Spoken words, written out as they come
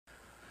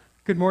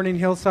Good morning,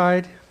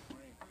 Hillside.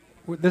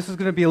 This is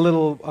going to be a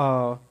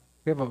little,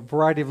 we have a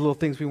variety of little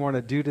things we want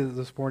to do to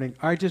this morning.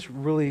 I just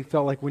really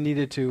felt like we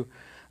needed to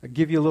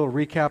give you a little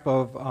recap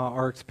of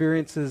our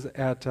experiences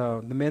at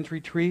the men's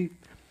retreat.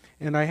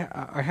 And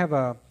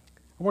I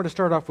want to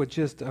start off with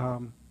just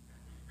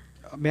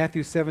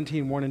Matthew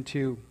 17, 1 and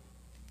 2.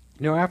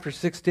 After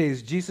 6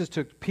 days, Jesus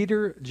took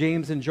Peter,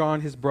 James, and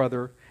John, his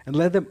brother, and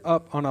led them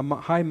up on a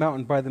high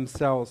mountain by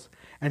themselves.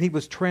 And he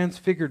was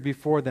transfigured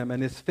before them,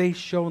 and his face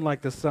shone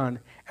like the sun,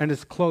 and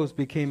his clothes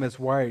became as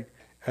white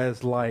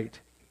as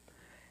light.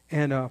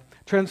 And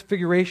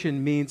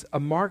transfiguration means a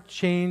marked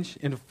change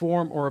in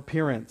form or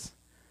appearance.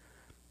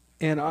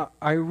 And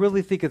I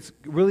really think it's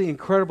really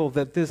incredible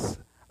that this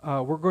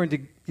we're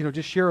going to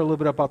just share a little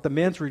bit about the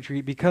men's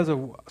retreat because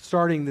of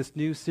starting this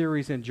new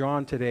series in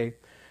John today.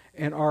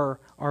 And our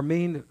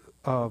main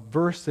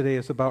verse today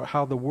is about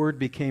how the Word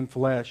became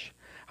flesh,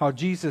 how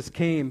Jesus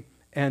came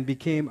and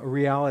became a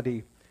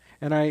reality.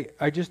 And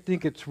I just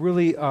think it's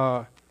really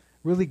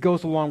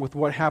goes along with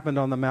what happened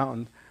on the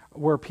mountain,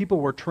 where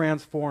people were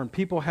transformed.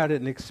 People had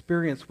an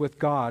experience with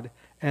God,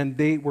 and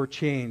they were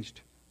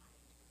changed.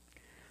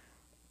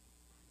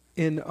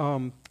 In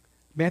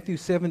Matthew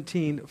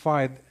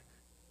 17:5,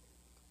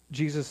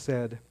 Jesus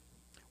said,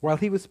 "While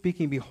he was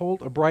speaking,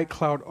 behold, a bright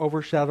cloud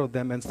overshadowed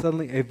them, and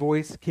suddenly a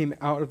voice came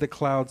out of the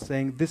cloud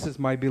saying, 'This is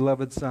my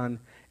beloved Son,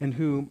 in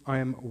whom I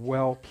am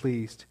well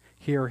pleased.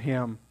 Hear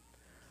him.'"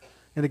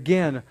 And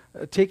again,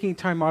 taking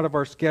time out of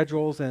our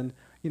schedules and,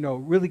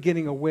 really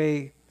getting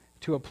away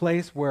to a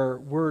place where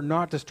we're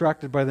not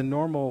distracted by the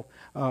normal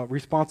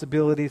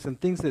responsibilities and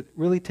things that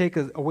really take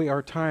away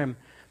our time,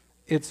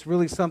 it's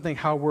really something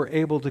how we're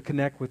able to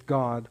connect with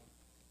God.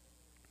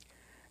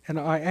 And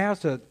I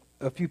asked a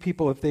few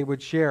people if they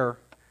would share.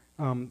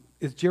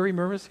 Is Jerry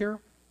Murvis here?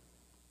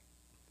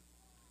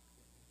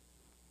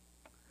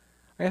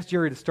 I asked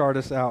Jerry to start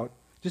us out.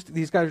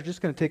 These guys are just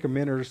going to take a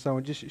minute or so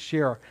and just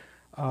share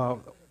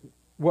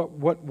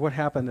what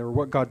happened or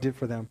what God did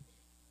for them.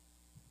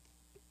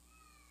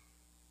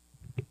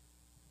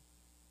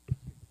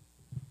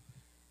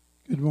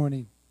 Good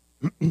morning.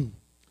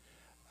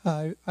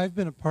 I've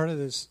been a part of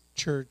this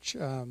church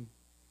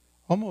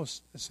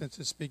almost since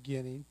its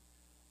beginning,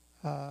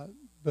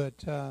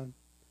 but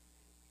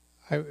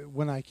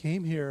when I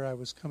came here, I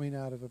was coming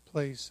out of a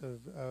place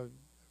of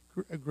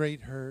a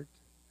great hurt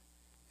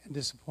and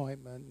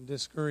disappointment and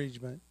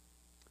discouragement,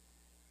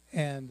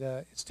 and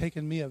it's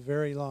taken me a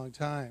very long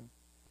time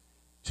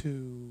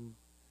to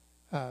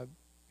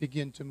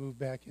begin to move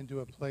back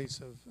into a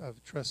place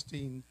of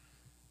trusting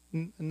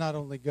not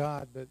only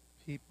God but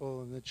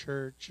people in the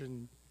church,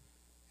 and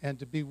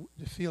to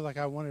feel like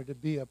I wanted to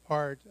be a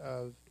part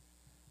of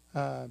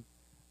the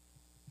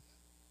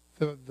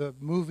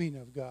moving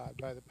of God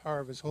by the power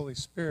of His Holy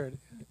Spirit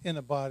in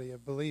a body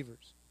of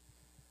believers.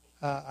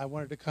 I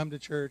wanted to come to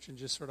church and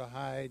just sort of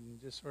hide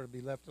and just sort of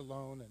be left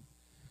alone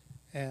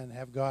and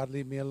have God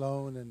leave me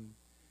alone, and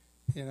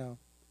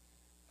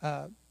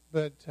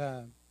but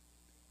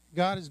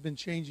God has been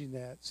changing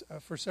that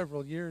for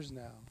several years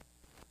now,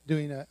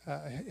 doing a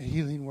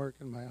healing work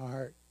in my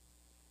heart.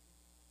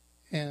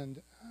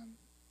 And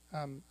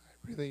I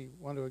really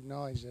want to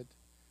acknowledge that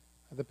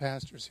the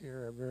pastors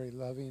here are very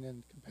loving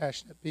and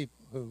compassionate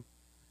people who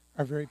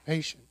are very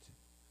patient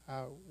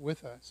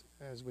with us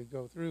as we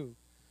go through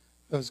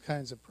those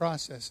kinds of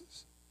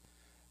processes.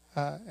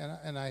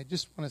 And I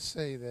just want to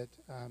say that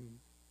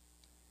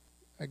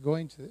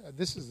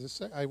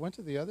I went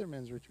to the other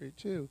men's retreat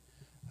too,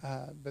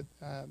 but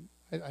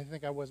I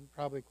think I wasn't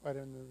probably quite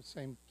in the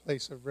same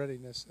place of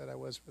readiness that I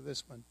was for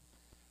this one.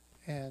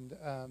 And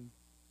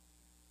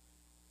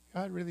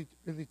God really,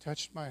 really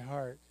touched my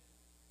heart,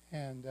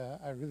 and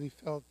I really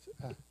felt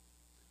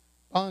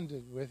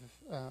bonded with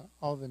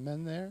all the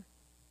men there.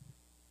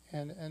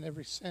 And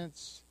ever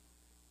since,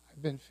 I've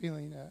been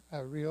feeling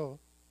a real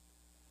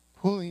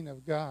pulling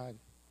of God,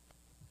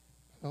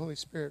 the Holy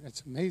Spirit. And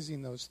it's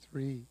amazing, those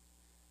three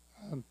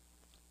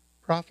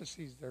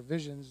prophecies, their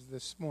visions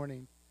this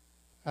morning,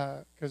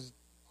 because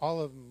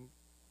all of them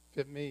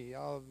fit me.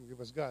 All of them, it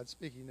was God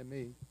speaking to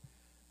me.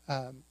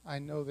 I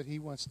know that He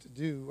wants to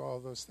do all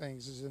those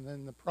things, and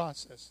in the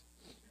process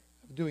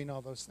of doing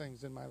all those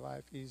things in my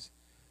life, He's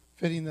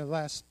fitting the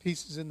last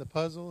pieces in the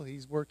puzzle.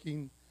 He's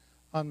working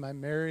on my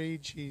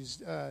marriage.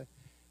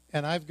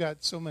 And I've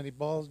got so many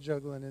balls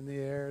juggling in the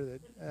air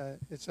that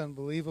it's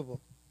unbelievable.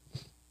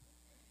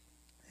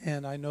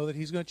 And I know that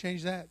He's going to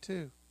change that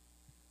too.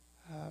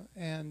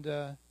 And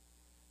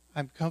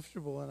I'm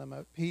comfortable and I'm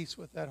at peace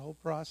with that whole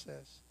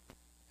process.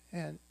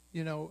 And,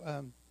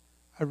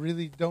 I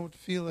really don't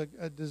feel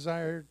a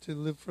desire to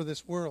live for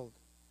this world.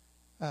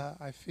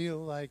 I feel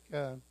like,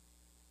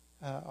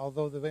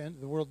 although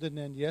the world didn't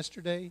end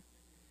yesterday,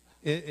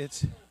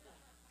 it's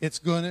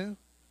going to.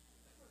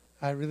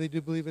 I really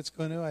do believe it's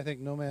going to. I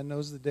think no man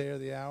knows the day or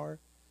the hour.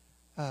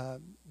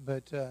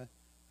 But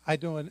I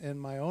do in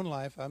my own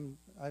life. I'm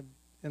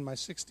in my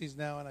 60s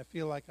now, and I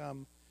feel like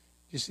do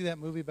you see that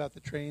movie about the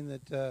train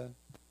that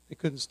they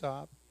couldn't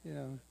stop?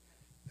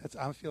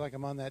 I feel like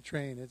I'm on that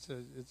train.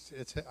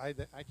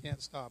 I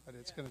can't stop it.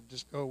 It's going to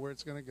just go where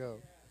it's going to go,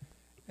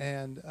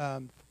 and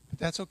but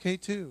that's okay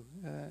too.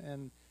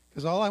 And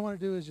because all I want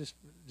to do is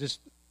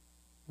just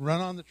run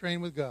on the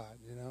train with God,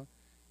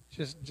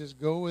 just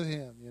go with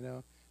Him,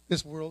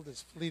 This world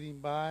is fleeting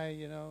by,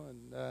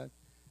 and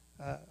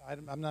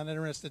I'm not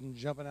interested in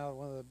jumping out of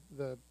one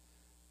of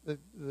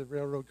the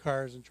railroad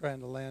cars and trying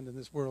to land in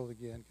this world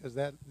again, because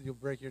that you'll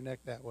break your neck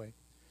that way.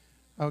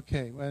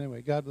 Okay. Well,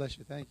 anyway, God bless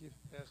you. Thank you,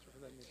 Pastor,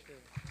 for letting me share.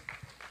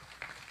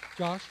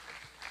 Josh?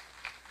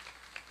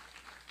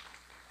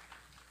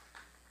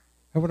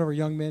 And one of our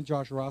young men,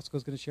 Josh Roscoe,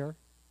 is going to share.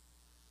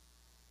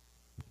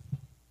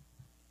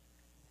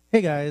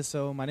 Hey guys,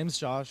 so my name is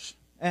Josh,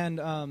 and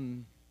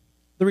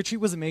the retreat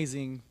was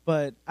amazing,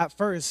 but at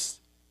first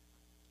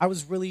I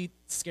was really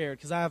scared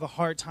because I have a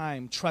hard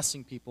time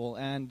trusting people,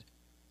 and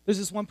there's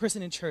this one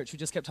person in church who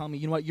just kept telling me,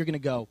 you know what, you're going to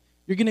go.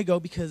 You're going to go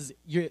because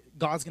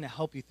God's going to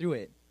help you through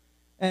it.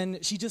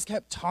 And she just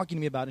kept talking to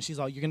me about it, and she's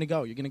all, you're going to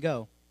go, you're going to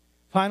go.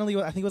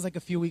 Finally, I think it was like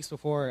a few weeks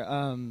before,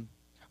 I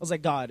was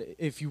like, God,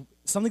 if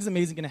something's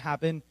amazing going to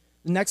happen,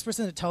 the next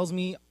person that tells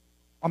me,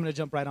 I'm going to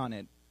jump right on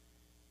it.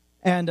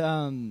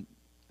 And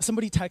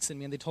somebody texted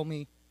me, and they told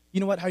me, you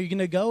know what, how are you going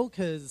to go?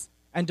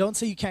 And don't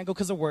say you can't go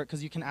because of work,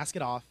 because you can ask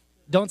it off.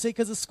 Don't say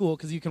because of school,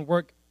 because you can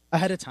work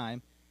ahead of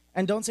time.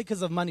 And don't say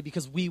because of money,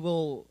 because we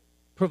will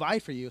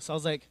provide for you. So I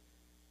was like,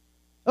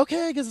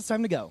 okay, I guess it's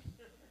time to go.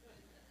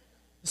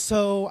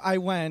 So I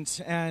went,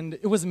 and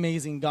it was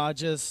amazing. God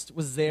just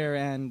was there,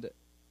 and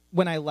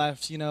when I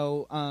left,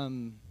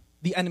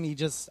 the enemy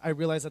I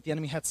realized that the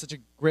enemy had such a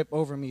grip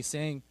over me,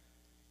 saying,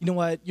 you know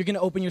what, you're going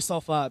to open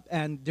yourself up,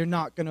 and they're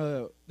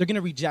going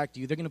to reject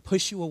you. They're going to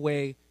push you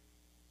away,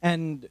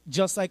 and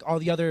just like all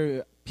the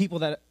other people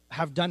that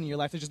have done in your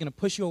life, they're just going to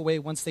push you away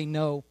once they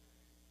know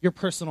your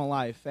personal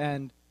life.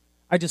 And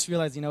I just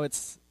realized,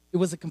 it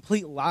was a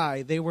complete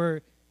lie. They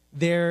were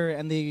there,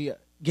 and they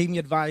gave me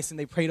advice, and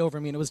they prayed over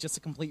me, and it was just a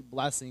complete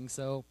blessing.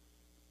 So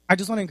I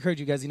just want to encourage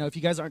you guys, if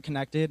you guys aren't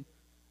connected,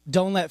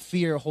 don't let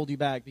fear hold you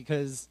back,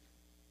 because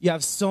you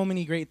have so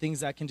many great things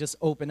that can just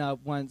open up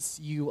once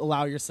you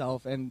allow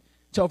yourself and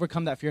to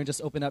overcome that fear and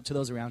just open up to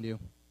those around you.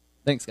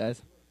 Thanks,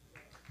 guys.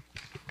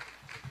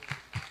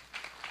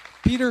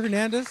 Peter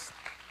Hernandez.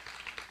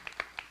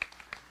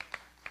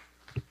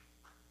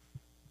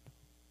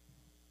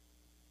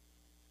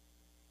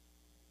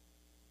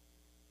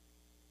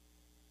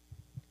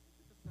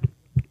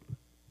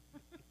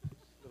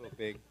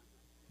 Big.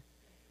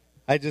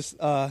 I just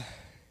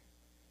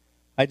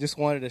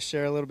wanted to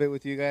share a little bit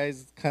with you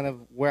guys kind of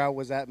where I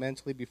was at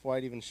mentally before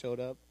I'd even showed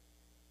up.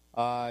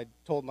 I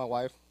told my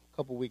wife a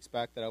couple weeks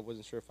back that I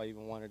wasn't sure if I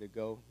even wanted to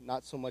go.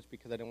 Not so much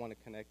because I didn't want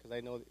to connect, because I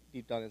know that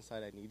deep down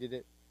inside I needed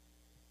it.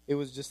 It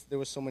was just, there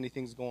was so many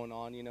things going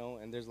on,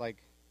 and there's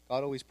like,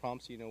 God always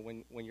prompts you,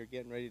 when you're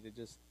getting ready to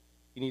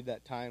you need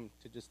that time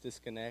to just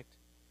disconnect.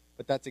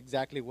 But that's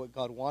exactly what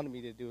God wanted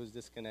me to do, is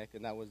disconnect,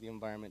 and that was the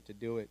environment to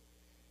do it.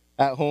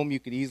 At home, you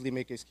could easily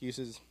make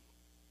excuses.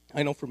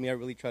 I know for me, I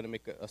really try to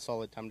make a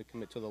solid time to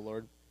commit to the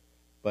Lord.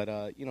 But,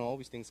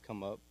 always things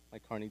come up. My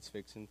car needs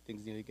fixing.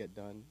 Things need to get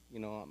done.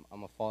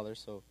 I'm a father,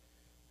 so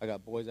I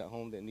got boys at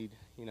home that need,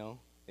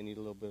 they need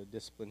a little bit of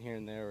discipline here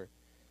and there.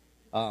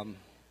 And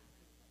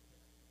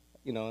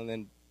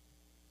then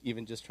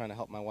even just trying to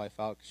help my wife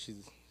out,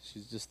 because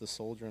she's just the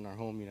soldier in our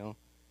home,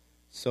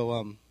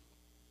 So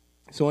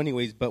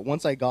anyways, but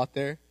once I got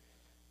there,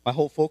 my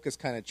whole focus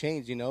kind of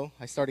changed,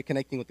 I started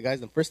connecting with the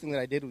guys. The first thing that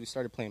I did was we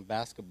started playing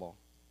basketball.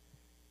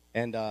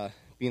 And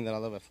being that I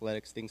love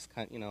athletics, things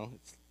kind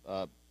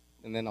of,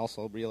 and then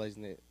also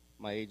realizing that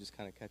my age is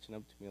kind of catching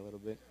up to me a little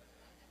bit.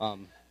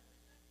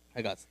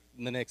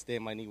 The next day,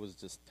 my knee was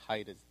just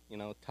tight.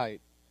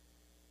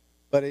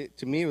 But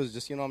to me, it was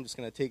just, I'm just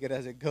going to take it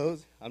as it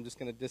goes. I'm just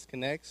going to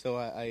disconnect. So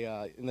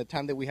I in the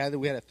time that we had a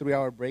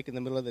 3-hour break in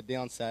the middle of the day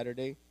on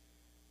Saturday.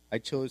 I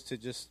chose to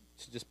just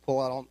pull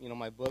out all,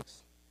 my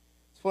books.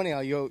 It's funny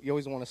how you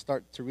always want to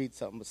start to read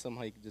something, but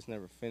somehow you can just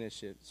never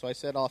finish it. So I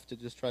set off to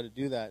just try to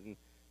do that and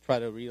try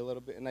to read a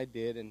little bit, and I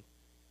did. And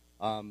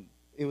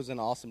it was an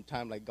awesome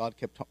time. Like, God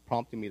kept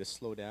prompting me to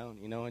slow down,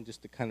 and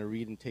just to kind of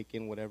read and take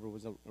in whatever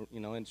was,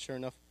 and sure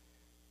enough,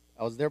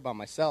 I was there by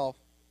myself,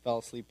 fell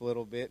asleep a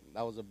little bit.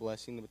 That was a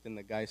blessing. But then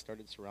the guys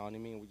started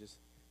surrounding me, and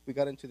we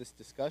got into this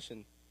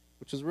discussion,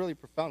 which was really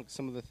profound, because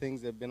some of the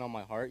things that have been on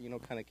my heart,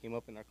 kind of came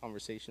up in our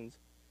conversations.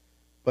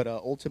 But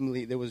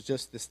ultimately, there was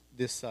just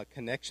this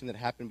connection that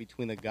happened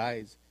between the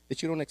guys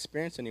that you don't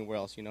experience anywhere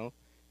else, And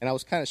I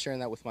was kind of sharing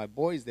that with my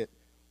boys, that,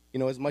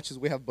 as much as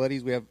we have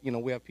buddies, we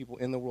have people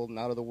in the world and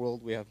out of the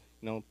world. We have,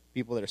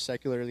 people that are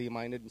secularly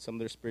minded and some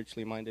that are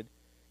spiritually minded.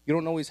 You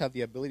don't always have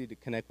the ability to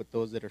connect with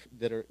those that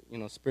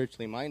are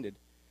spiritually minded.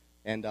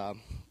 And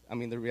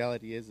the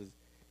reality is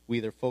we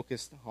either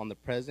focused on the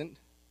present,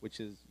 which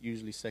is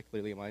usually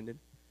secularly minded,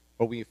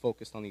 or we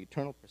focused on the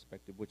eternal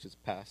perspective, which is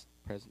past,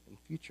 present, and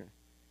future.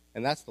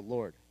 And that's the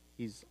Lord.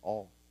 He's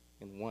all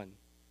in one.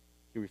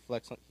 He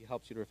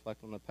helps you to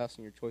reflect on the past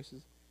and your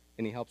choices,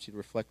 and He helps you to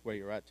reflect where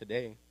you're at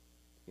today.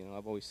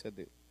 I've always said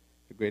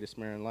that the greatest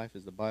mirror in life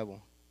is the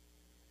Bible.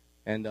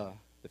 And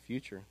the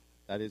future,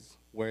 that is,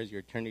 where is your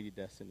eternity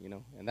destined,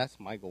 And that's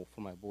my goal for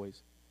my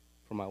boys,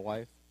 for my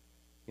wife,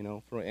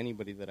 for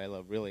anybody that I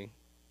love, really,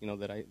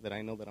 that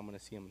I know that I'm going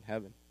to see them in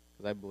heaven.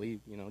 Because I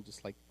believe,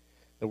 just like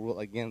the world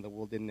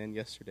didn't end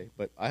yesterday.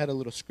 But I had a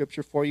little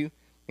scripture for you,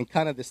 and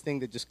kind of this thing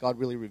that just God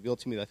really revealed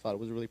to me that I thought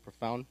was really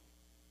profound.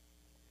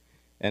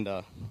 And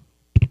try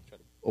to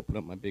open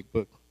up my big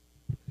book.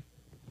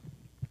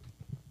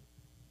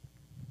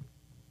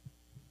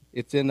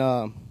 It's in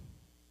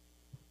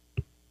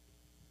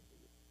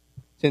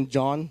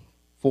John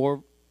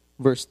 4,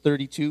 verse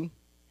 32,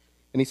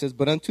 and he says,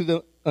 "But unto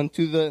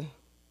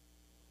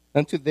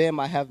them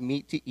I have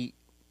meat to eat."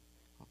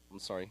 I'm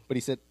sorry, but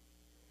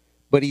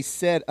he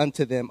said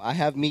unto them, "I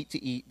have meat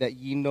to eat that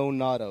ye know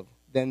not of."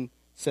 Then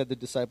said the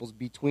disciples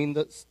between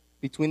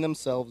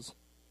themselves,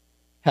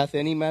 "Hath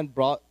any man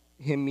brought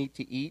him meat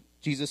to eat?"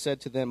 Jesus said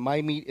to them,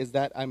 "My meat is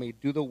that I may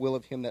do the will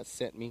of him that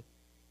sent me,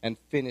 and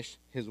finish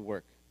his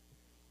work."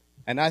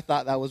 And I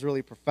thought that was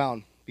really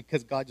profound,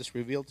 because God just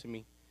revealed to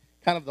me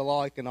kind of the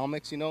law of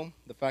economics,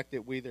 the fact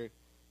that we're either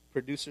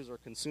producers or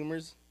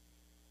consumers.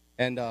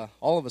 And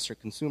all of us are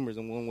consumers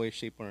in one way,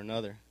 shape, or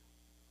another.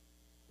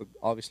 But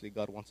obviously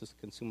God wants us to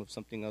consume of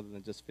something other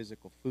than just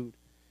physical food,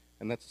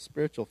 and that's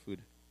spiritual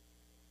food.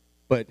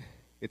 But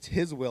it's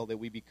his will that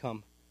we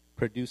become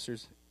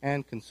producers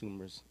and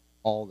consumers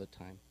all the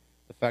time.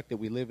 The fact that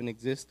we live and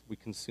exist, we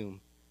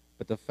consume.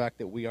 But the fact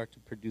that we are to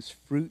produce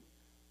fruit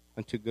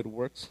unto good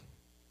works,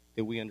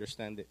 that we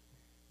understand that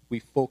we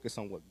focus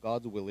on what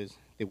God's will is,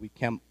 that we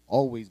can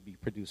always be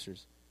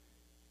producers.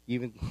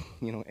 Even,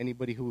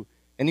 anybody who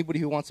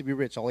wants to be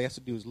rich, all he has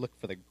to do is look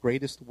for the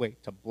greatest way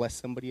to bless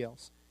somebody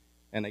else,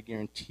 and I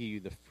guarantee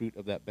you the fruit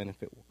of that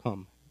benefit will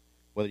come,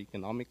 whether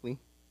economically,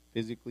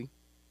 physically,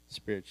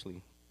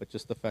 spiritually. But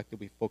just the fact that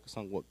we focus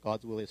on what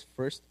God's will is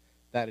first,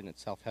 that in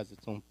itself has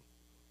its own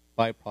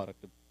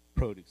byproduct of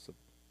produce,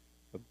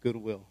 of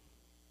goodwill.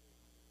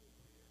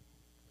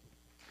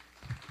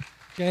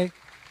 Okay.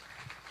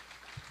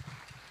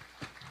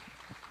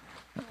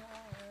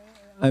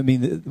 I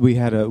mean, we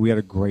had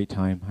a great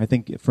time. I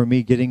think for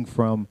me, getting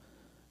from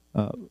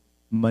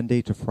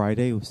Monday to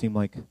Friday, it seemed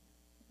like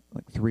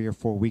 3 or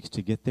 4 weeks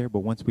to get there. But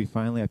once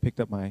I picked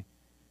up my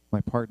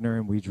partner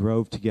and we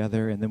drove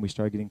together, and then we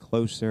started getting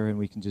closer, and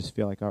we can just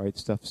feel like, all right,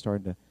 stuff's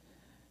starting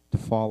to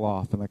fall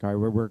off, and like, all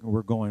right,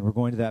 we're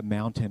going to that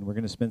mountain. We're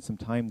going to spend some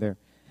time there,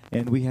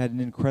 and we had an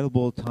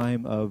incredible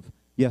time of,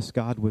 yes,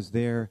 God was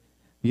there.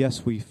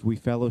 Yes, we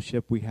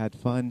fellowship, we had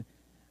fun,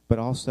 but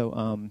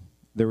also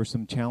there were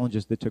some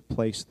challenges that took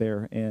place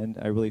there, and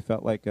I really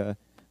felt like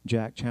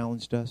Jack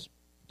challenged us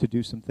to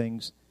do some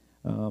things,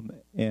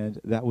 and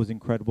that was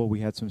incredible. We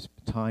had some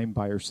time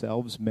by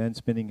ourselves, men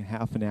spending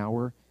half an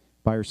hour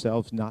by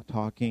ourselves, not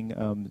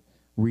talking,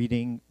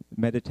 reading,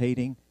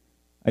 meditating.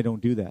 I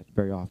don't do that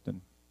very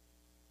often.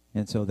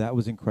 And so that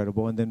was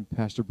incredible. And then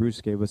Pastor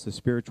Bruce gave us a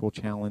spiritual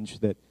challenge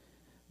that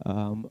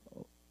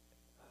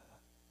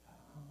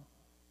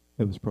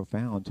it was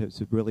profound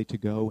to really to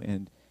go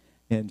and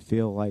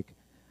feel like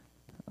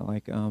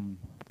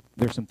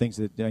there's some things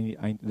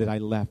that I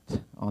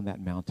left on that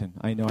mountain.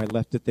 I know I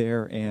left it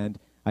there, and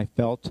I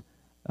felt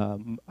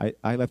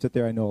I left it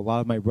there. I know a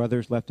lot of my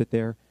brothers left it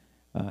there,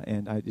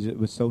 and it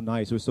was so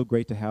nice. It was so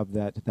great to have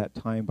that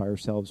time by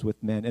ourselves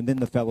with men, and then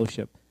the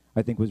fellowship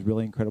I think was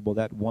really incredible.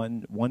 That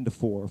 1 to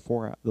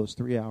 4 those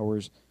 3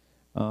 hours,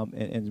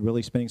 and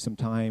really spending some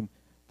time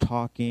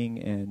talking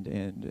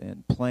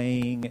and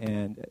playing,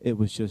 and it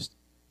was just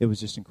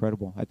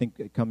incredible. I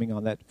think coming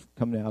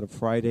out of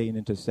Friday and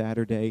into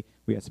Saturday,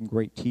 we had some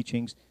great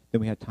teachings. Then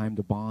we had time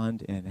to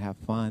bond and have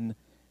fun,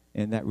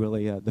 and that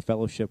really the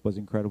fellowship was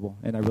incredible.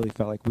 And I really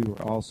felt like we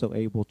were also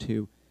able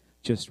to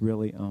just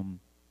really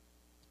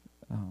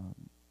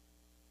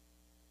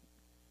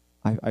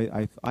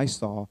I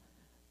saw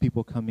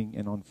people coming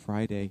in on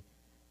Friday,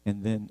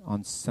 and then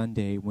on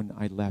Sunday when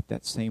I left,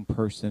 that same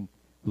person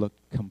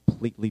looked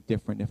completely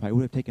different. If I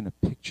would have taken a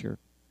picture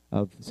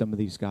of some of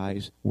these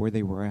guys, where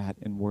they were at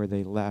and where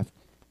they left,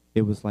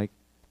 it was like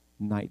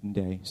night and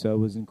day. So it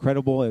was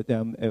incredible.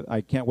 I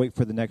can't wait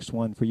for the next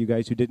one. For you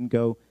guys who didn't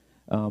go,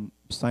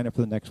 sign up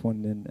for the next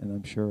one, and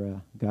I'm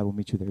sure God will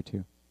meet you there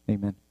too.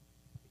 Amen.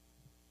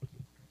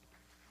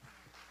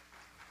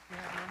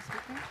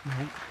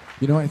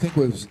 I think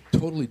what was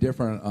totally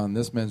different on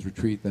this men's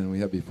retreat than we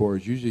had before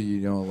is usually,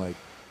 like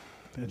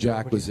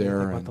Jack was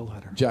there,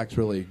 and Jack's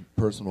really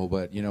personal,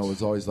 but, it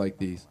was always like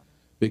these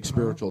big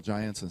spiritual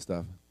giants and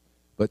stuff.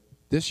 But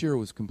this year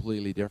was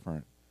completely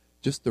different.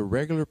 Just the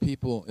regular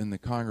people in the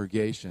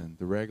congregation,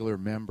 the regular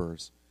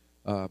members,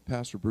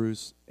 Pastor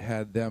Bruce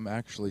had them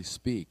actually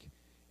speak.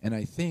 And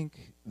I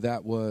think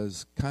that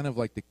was kind of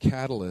like the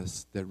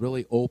catalyst that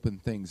really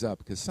opened things up.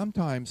 Because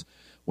sometimes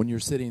when you're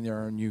sitting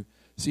there and you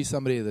see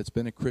somebody that's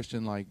been a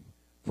Christian like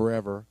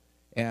forever,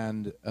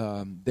 and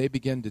they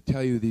begin to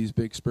tell you these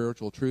big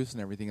spiritual truths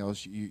and everything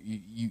else,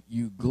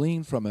 you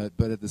glean from it,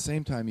 but at the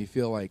same time you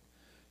feel like,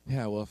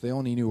 yeah, well, if they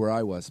only knew where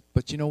I was.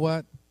 But you know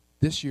what?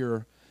 This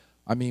year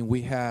I mean,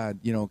 we had,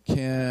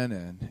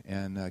 Ken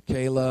and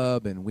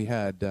Caleb, and we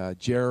had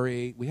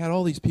Jerry. We had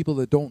all these people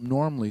that don't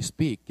normally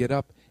speak get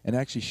up and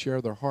actually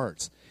share their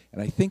hearts.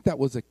 And I think that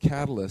was a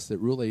catalyst that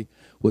really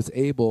was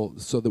able,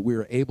 so that we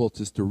were able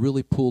to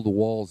really pull the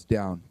walls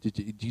down.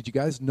 Did you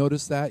guys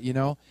notice that,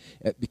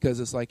 Because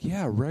it's like,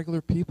 yeah,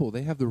 regular people,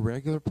 they have the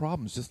regular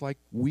problems just like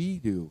we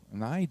do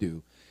and I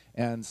do.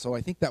 And so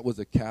I think that was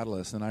a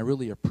catalyst, and I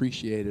really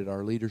appreciated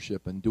our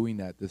leadership in doing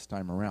that this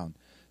time around.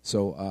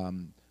 So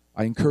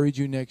I encourage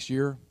you next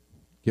year,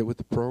 get with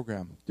the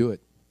program. Do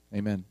it.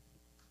 Amen.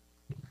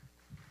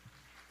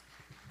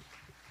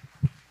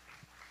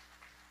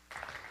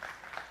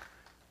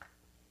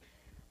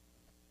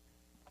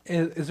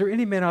 Is there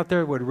any men out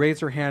there who would raise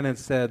their hand and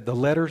said the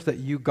letters that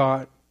you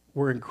got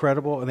were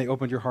incredible and they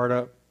opened your heart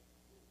up?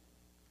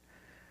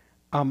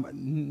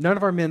 None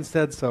of our men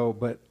said so,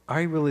 but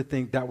I really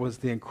think that was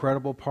the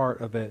incredible part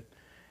of it,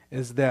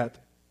 is that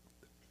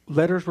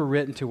letters were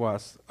written to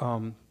us.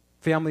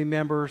 Family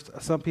members,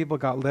 some people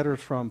got letters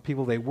from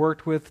people they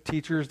worked with,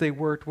 teachers they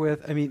worked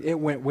with. I mean, it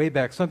went way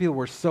back. Some people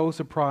were so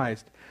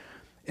surprised.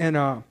 And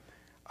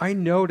I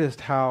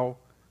noticed how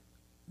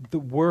the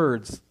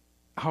words,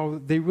 how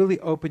they really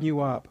open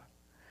you up.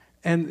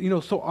 And,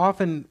 so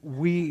often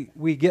we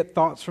get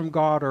thoughts from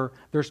God, or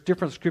there's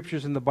different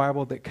scriptures in the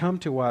Bible that come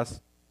to us,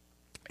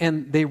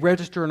 and they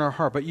register in our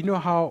heart. But I know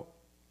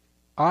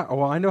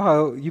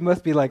how you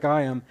must be like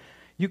I am.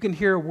 You can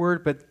hear a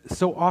word, but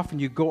so often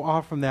you go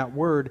off from that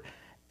word,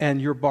 and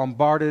you're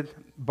bombarded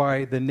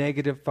by the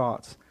negative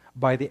thoughts,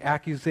 by the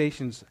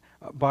accusations,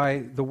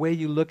 by the way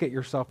you look at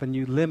yourself, and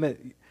you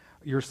limit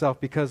yourself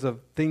because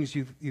of things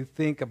you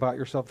think about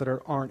yourself that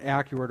aren't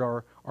accurate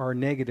or are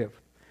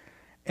negative.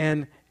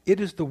 And it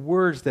is the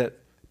words that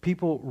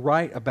people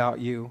write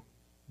about you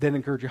that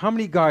encourage you. How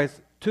many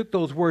guys took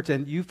those words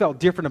and you felt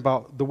different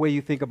about the way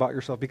you think about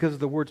yourself because of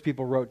the words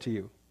people wrote to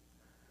you?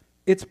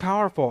 It's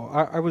powerful.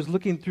 I was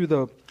looking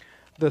through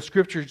the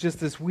scriptures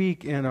just this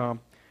week, and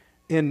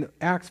in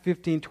Acts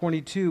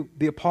 15:22,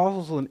 the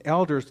apostles and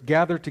elders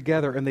gathered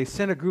together, and they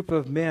sent a group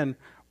of men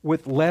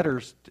with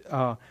letters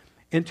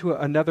into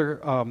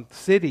another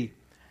city,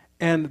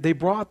 and they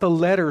brought the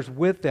letters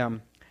with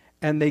them,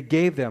 and they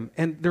gave them.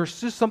 And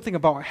there's just something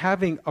about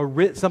having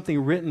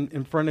something written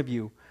in front of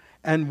you,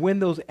 and when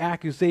those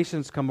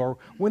accusations come, or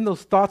when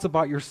those thoughts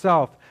about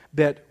yourself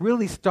that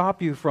really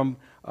stop you from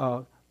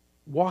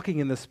walking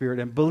in the Spirit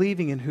and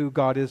believing in who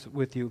God is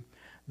with you,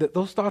 that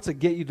those thoughts that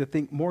get you to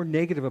think more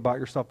negative about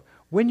yourself,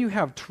 when you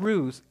have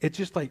truths, it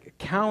just like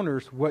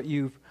counters what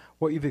you've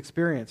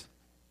experienced.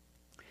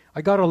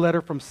 I got a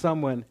letter from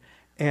someone,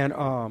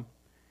 and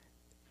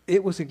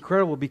it was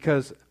incredible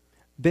because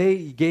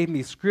they gave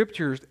me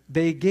scriptures.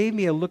 They gave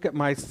me a look at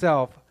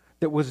myself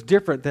that was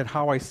different than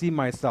how I see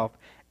myself.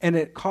 And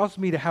it caused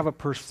me to have a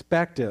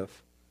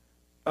perspective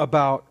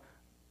about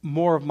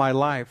more of my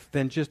life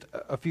than just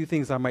a few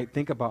things I might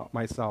think about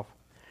myself.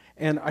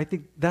 And I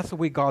think that's the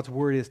way God's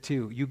word is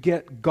too. You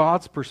get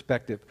God's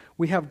perspective.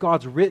 We have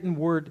God's written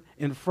word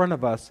in front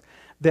of us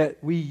that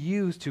we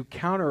use to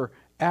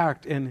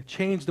counteract and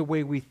change the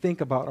way we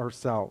think about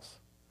ourselves.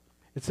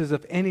 It says,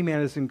 if any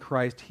man is in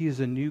Christ, he is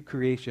a new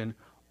creation.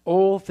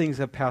 Old things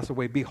have passed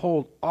away.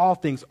 Behold, all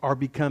things are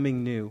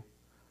becoming new.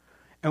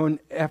 And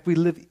if we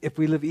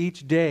live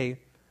each day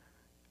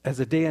as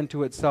a day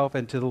unto itself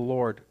and to the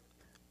Lord,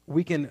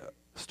 we can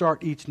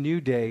start each new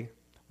day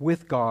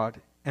with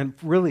God and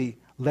really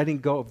letting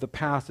go of the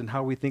past and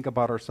how we think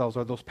about ourselves,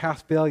 or those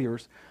past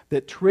failures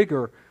that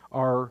trigger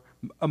our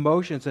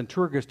emotions and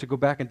trigger us to go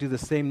back and do the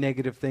same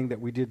negative thing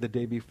that we did the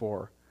day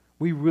before.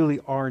 We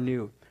really are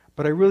new.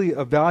 But I really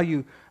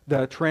value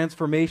the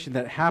transformation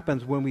that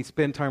happens when we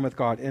spend time with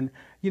God. And,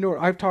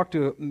 I've talked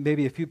to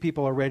maybe a few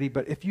people already,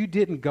 but if you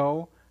didn't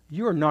go,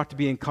 you are not to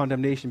be in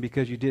condemnation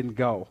because you didn't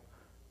go.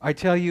 I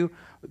tell you,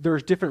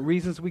 there's different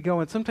reasons we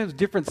go, and sometimes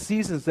different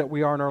seasons that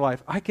we are in our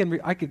life. I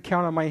could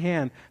count on my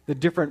hand the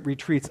different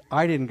retreats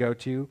I didn't go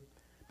to,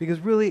 because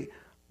really,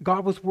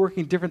 God was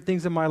working different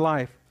things in my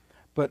life.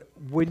 But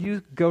when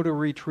you go to a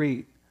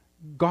retreat,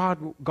 God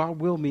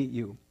will meet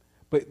you.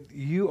 But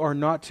you are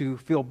not to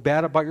feel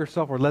bad about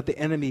yourself or let the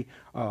enemy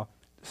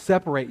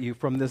separate you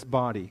from this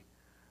body.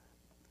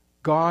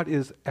 God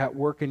is at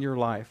work in your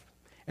life.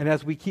 And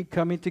as we keep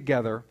coming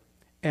together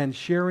and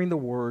sharing the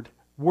word,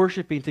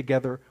 worshiping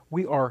together,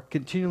 we are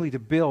continually to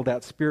build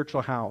that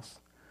spiritual house.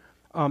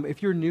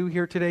 If you're new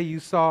here today, you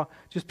saw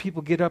just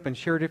people get up and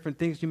share different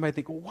things. You might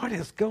think, well, what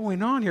is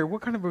going on here?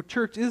 What kind of a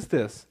church is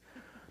this?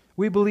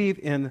 We believe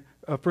in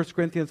 1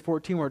 Corinthians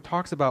 14, where it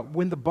talks about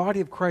when the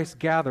body of Christ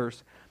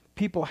gathers,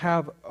 people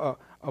have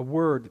a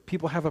word,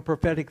 people have a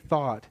prophetic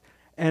thought.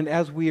 And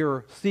as we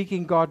are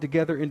seeking God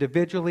together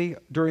individually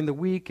during the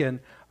week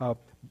and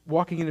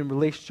walking in a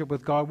relationship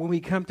with God, when we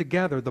come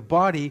together, the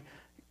body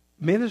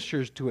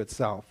ministers to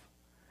itself.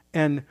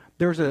 And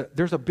there's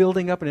a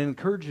building up and an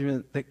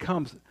encouragement that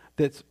comes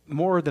that's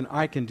more than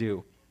I can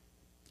do.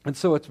 And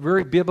so it's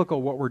very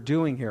biblical what we're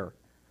doing here.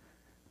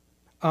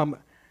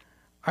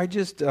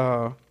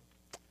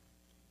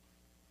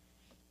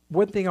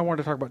 one thing I want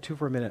to talk about too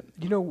for a minute.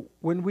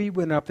 When we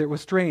went up there, it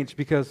was strange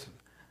because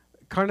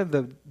kind of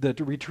the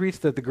retreats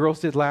that the girls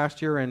did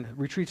last year and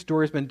retreats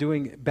Dory's been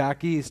doing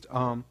back east,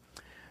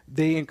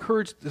 they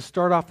encouraged to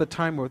start off the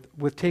time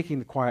with taking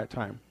the quiet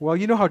time. Well,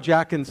 you know how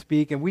Jack can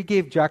speak, and we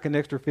gave Jack an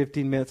extra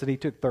 15 minutes, and he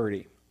took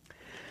 30.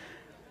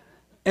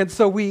 And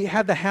so we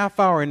had the half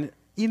hour, and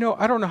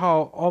I don't know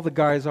how all the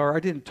guys are. I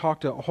didn't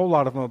talk to a whole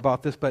lot of them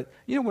about this, but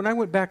when I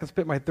went back and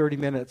spent my 30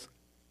 minutes,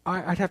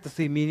 I'd have to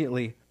say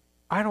immediately,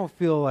 I don't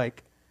feel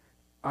like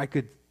I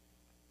could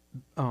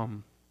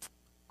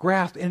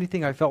grasp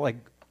anything I felt like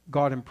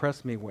God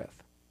impressed me with.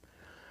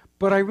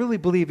 But I really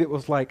believe it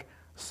was like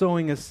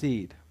sowing a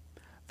seed.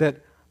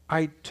 That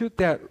I took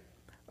that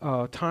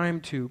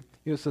time to,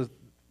 it says,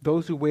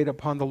 those who wait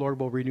upon the Lord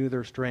will renew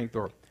their strength,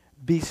 or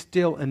be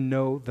still and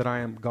know that I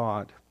am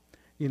God.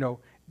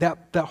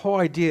 That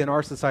whole idea in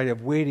our society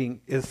of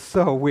waiting is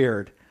so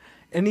weird.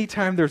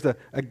 Anytime there's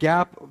a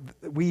gap,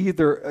 we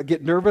either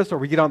get nervous or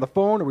we get on the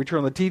phone or we turn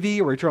on the TV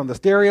or we turn on the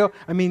stereo.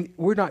 I mean,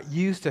 we're not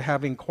used to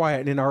having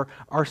quiet, and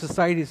our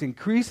society is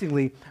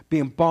increasingly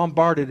being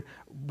bombarded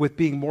with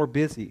being more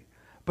busy.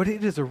 But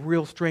it is a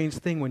real strange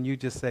thing when you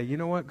just say, you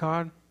know what,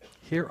 God,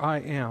 here I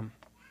am.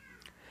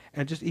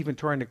 And just even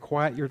trying to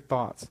quiet your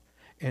thoughts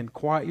and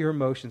quiet your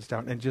emotions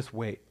down and just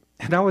wait.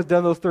 And I was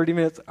done those 30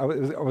 minutes. I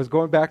was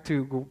going back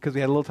to, because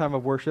we had a little time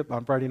of worship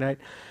on Friday night.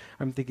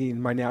 I'm thinking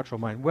in my natural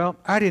mind, well,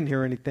 I didn't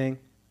hear anything.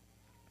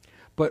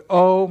 But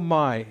oh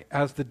my,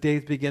 as the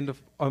days began to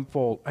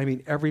unfold, I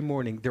mean, every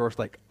morning there was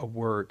like a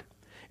word.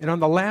 And on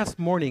the last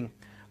morning,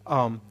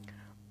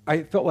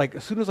 I felt like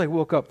as soon as I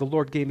woke up, the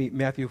Lord gave me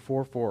Matthew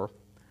 4:4.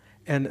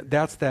 And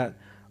that's that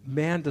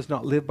man does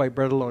not live by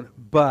bread alone,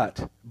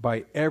 but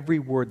by every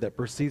word that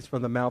proceeds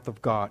from the mouth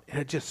of God. And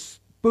it just,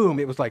 boom,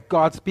 it was like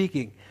God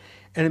speaking.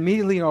 And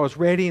immediately I was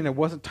ready, and it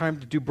wasn't time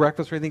to do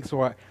breakfast or anything,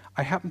 so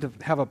I happened to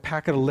have a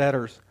packet of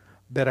letters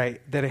that I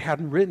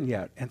hadn't written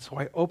yet. And so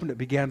I opened it,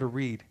 began to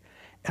read.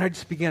 And I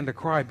just began to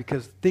cry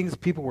because things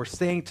people were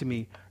saying to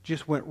me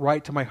just went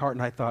right to my heart.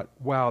 And I thought,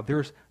 wow,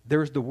 there's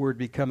the word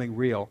becoming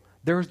real.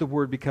 There's the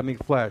word becoming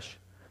flesh.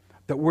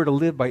 That we're to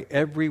live by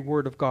every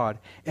word of God.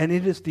 And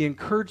it is the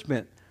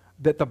encouragement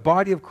that the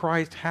body of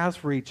Christ has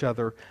for each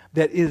other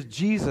that is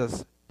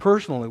Jesus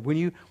personally.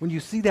 When you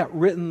see that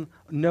written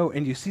note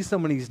and you see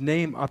somebody's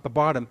name at the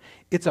bottom,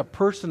 it's a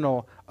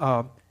personal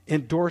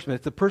endorsement.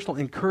 It's a personal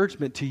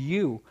encouragement to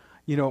you,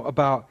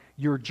 about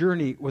your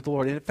journey with the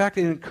Lord. And in fact,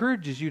 it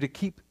encourages you to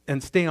keep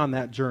and stay on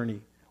that journey.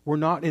 We're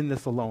not in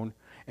this alone.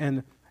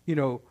 And,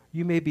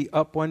 you may be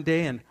up one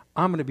day and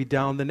I'm going to be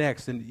down the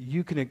next, and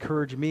you can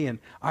encourage me and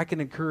I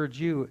can encourage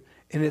you.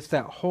 And it's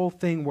that whole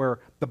thing where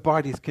the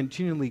body is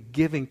continually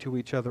giving to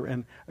each other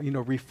and,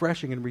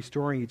 refreshing and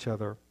restoring each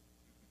other.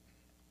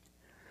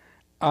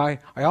 I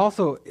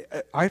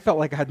felt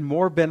like I had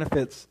more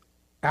benefits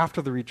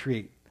after the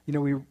retreat.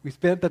 We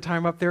spent the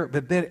time up there,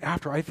 but then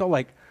after, I felt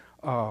like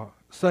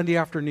Sunday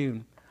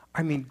afternoon,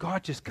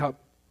 God just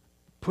kept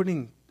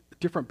putting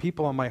different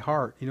people on my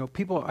heart,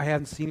 people I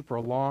hadn't seen for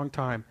a long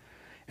time,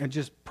 and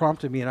just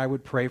prompted me, and I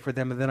would pray for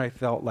them, and then I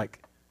felt like,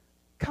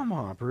 come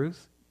on,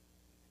 Bruce.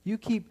 You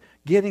keep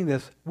getting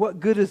this.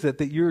 What good is it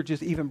that you're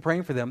just even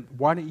praying for them?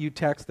 Why don't you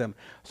text them?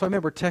 So I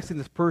remember texting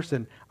this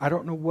person, I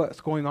don't know what's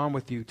going on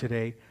with you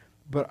today,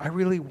 but I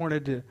really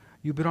wanted to,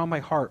 you've been on my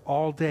heart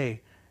all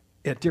day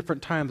at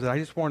different times, and I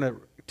just want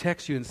to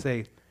text you and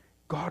say,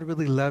 God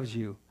really loves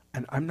you,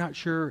 and I'm not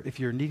sure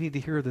if you're needing to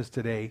hear this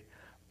today,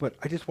 but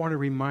I just want to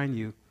remind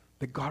you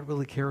that God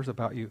really cares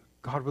about you.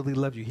 God really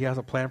loves you. He has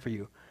a plan for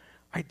you.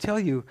 I tell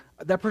you,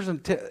 that person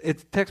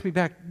texts me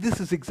back, this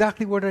is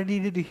exactly what I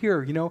needed to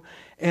hear,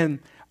 and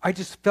I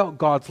just felt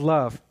God's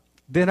love.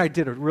 Then I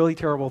did a really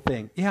terrible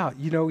thing. Yeah,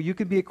 you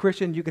can be a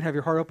Christian, you can have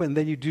your heart open, and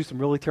then you do some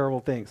really terrible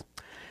things.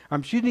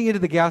 I'm shooting into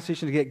the gas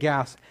station to get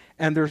gas,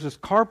 and there's this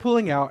car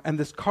pulling out, and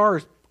this car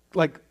is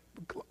like,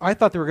 I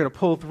thought they were going to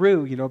pull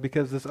through,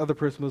 because this other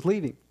person was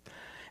leaving.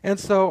 And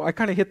so I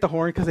kind of hit the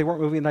horn because they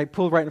weren't moving, and I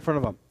pulled right in front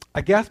of them. I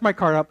gassed my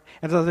car up,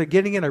 and as I was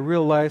getting in, I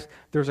realized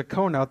there's a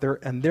cone out there,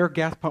 and their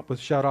gas pump was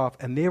shut off,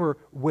 and they were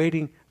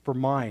waiting for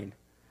mine,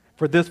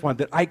 for this one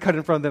that I cut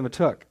in front of them and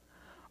took.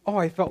 Oh,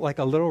 I felt like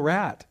a little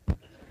rat.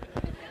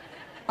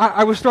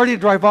 I was starting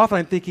to drive off, and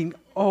I'm thinking,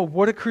 oh,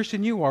 what a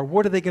Christian you are.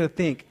 What are they going to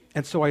think?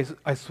 And so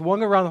I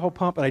swung around the whole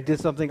pump, and I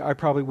did something I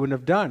probably wouldn't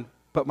have done,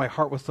 but my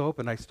heart was so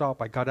open. I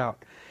stopped. I got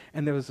out.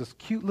 And there was this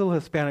cute little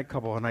Hispanic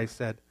couple, and I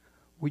said,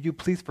 will you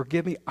please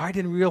forgive me? I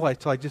didn't realize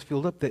till I just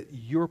filled up that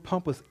your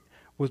pump was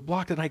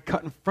blocked, and I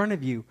cut in front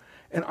of you,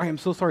 and I am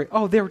so sorry.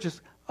 Oh, they were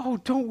just, oh,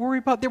 don't worry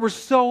about it. They were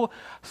so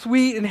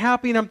sweet and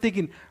happy, and I'm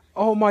thinking,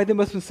 oh my, they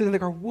must have been sitting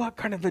there going, what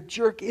kind of a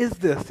jerk is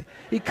this?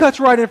 He cuts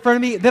right in front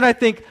of me. Then I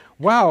think,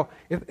 wow,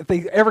 if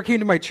they ever came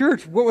to my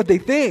church, what would they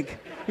think?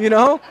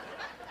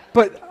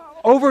 But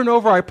over and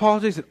over, I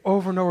apologized, and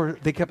over,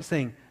 they kept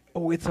saying,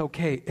 oh, it's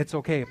okay, it's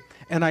okay.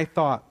 And I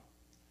thought,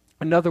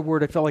 another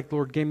word I felt like the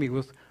Lord gave me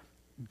was,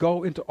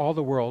 go into all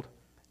the world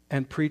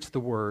and preach the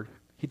word.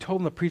 He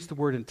told them to preach the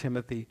word in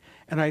Timothy.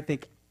 And I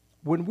think,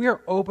 when we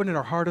are open and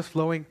our heart is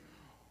flowing,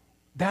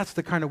 That's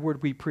the kind of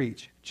word we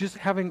preach. Just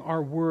having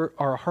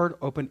our heart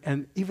open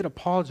and even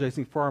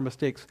apologizing for our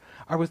mistakes.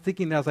 I was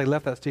thinking as I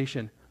left that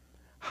station,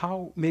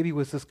 how maybe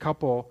was this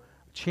couple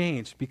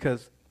changed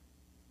because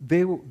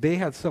they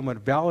had someone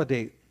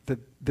validate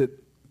that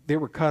they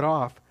were cut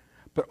off,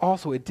 but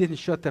also it didn't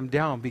shut them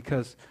down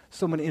because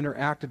someone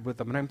interacted with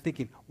them. And I'm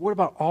thinking, what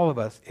about all of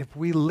us? If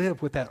we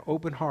live with that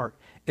open heart,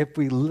 if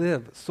we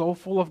live so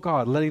full of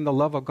God, letting the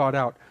love of God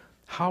out,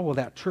 how will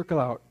that trickle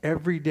out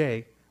every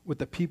day with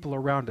the people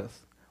around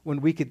us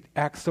when we could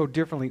act so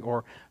differently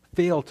or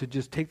fail to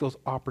just take those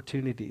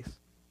opportunities?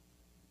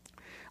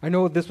 I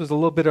know this was a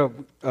little bit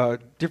of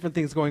different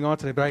things going on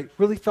today, but I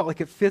really felt like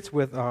it fits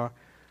with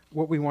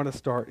what we want to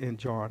start in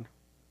John.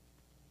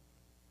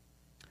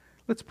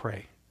 Let's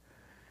pray.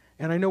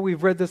 And I know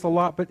we've read this a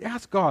lot, but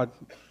ask God,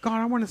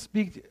 I want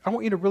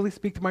you to really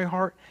speak to my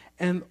heart,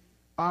 and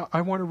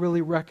I want to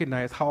really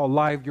recognize how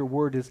alive your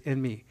word is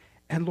in me.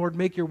 And Lord,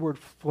 make your word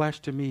flesh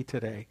to me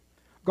today.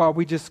 God,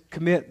 we just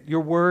commit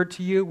your word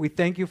to you. We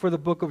thank you for the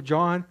book of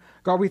John.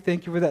 God, we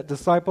thank you for that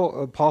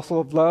disciple, apostle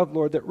of love,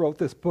 Lord, that wrote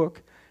this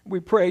book. We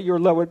pray your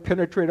love would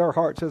penetrate our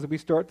hearts as we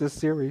start this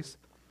series.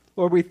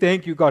 Lord, we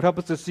thank you, God. Help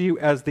us to see you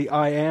as the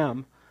I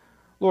am.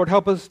 Lord,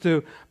 help us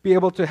to be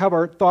able to have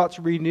our thoughts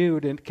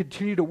renewed and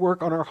continue to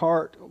work on our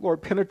heart.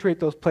 Lord, penetrate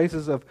those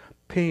places of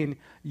pain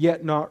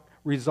yet not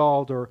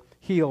resolved or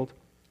healed.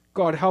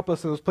 God, help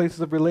us in those places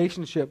of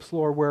relationships,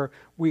 Lord, where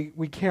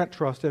we can't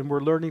trust and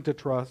we're learning to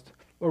trust.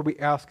 Lord, we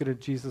ask it in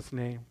Jesus'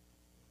 name.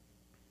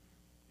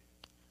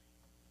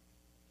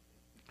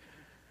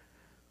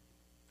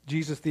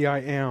 Jesus, the I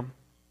am.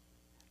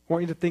 I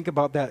want you to think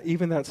about that,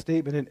 even that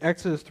statement. In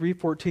Exodus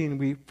 3:14,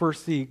 we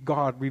first see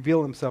God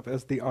reveal himself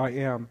as the I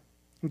am.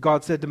 And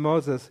God said to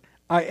Moses,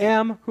 I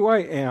am who I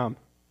am.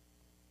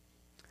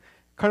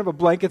 Kind of a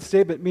blanket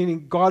statement,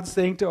 meaning God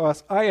saying to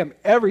us, I am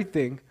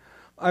everything.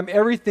 I'm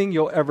everything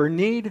you'll ever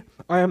need.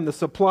 I am the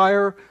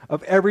supplier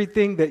of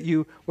everything that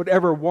you would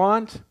ever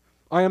want.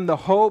 I am the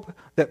hope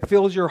that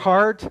fills your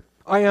heart.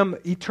 I am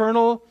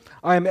eternal.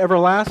 I am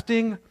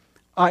everlasting.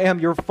 I am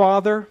your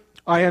Father.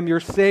 I am your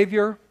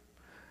Savior.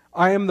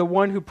 I am the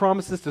one who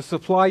promises to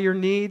supply your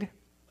need.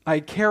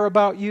 I care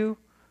about you.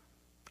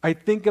 I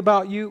think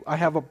about you. I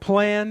have a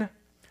plan.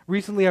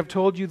 Recently I've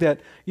told you that,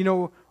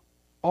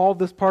 all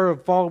this part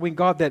of following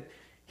God, that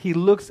he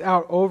looks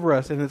out over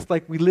us, and it's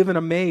like we live in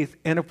a maze.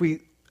 And if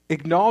we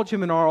acknowledge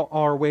him in all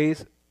our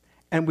ways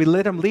and we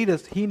let him lead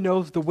us, he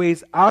knows the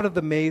ways out of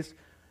the maze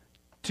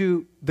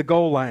to the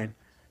goal line,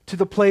 to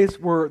the place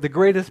where the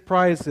greatest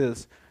prize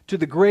is, to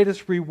the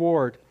greatest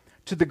reward,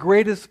 to the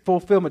greatest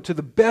fulfillment, to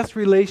the best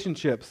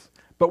relationships.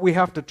 But we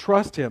have to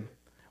trust him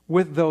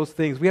with those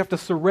things. We have to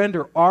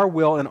surrender our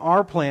will and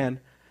our plan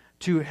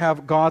to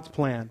have God's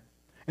plan.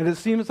 And it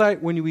seems like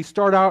when we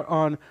start out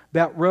on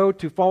that road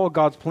to follow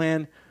God's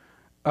plan,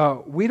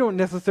 we don't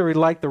necessarily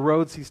like the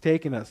roads he's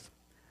taking us.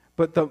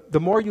 But the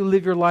more you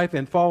live your life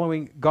in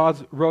following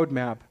God's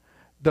roadmap,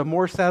 the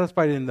more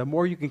satisfied and the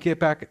more you can get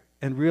back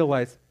and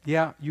realize,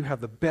 yeah, you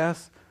have the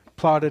best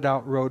plotted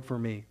out road for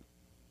me.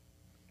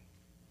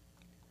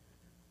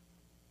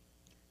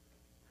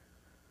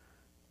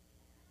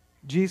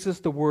 Jesus,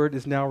 the Word,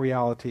 is now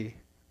reality.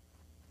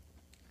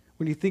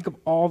 When you think of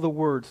all the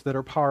words that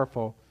are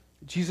powerful,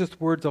 Jesus'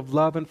 words of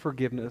love and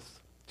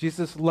forgiveness,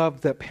 Jesus'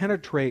 love that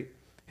penetrate,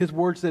 his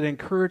words that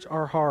encourage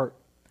our heart,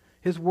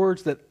 his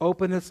words that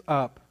open us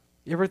up.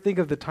 You ever think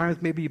of the times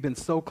maybe you've been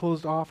so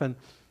closed off and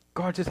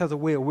God just has a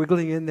way of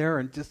wiggling in there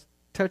and just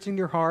touching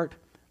your heart,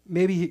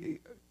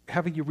 maybe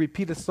having you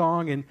repeat a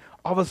song, and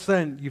all of a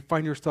sudden you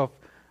find yourself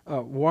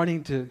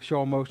wanting to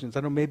show emotions.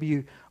 I know maybe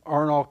you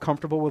aren't all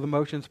comfortable with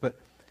emotions, but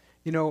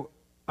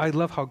I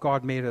love how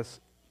God made us.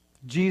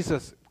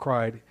 Jesus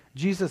cried.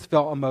 Jesus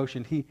felt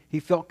emotion. He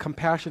felt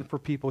compassion for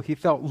people. He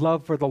felt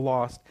love for the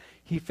lost.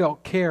 He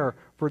felt care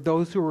for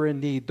those who were in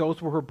need, those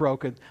who were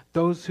broken,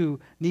 those who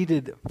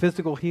needed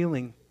physical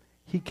healing.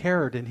 He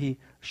cared and he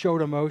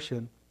showed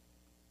emotion.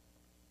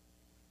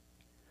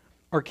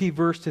 Our key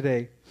verse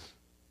today,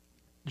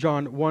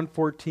 John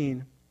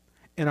 1:14,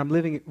 and I'm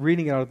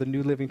reading out of the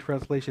New Living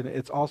Translation.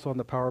 It's also on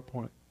the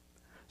PowerPoint.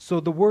 So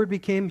the Word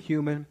became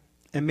human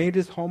and made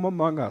his home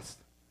among us.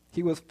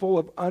 He was full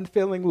of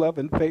unfailing love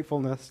and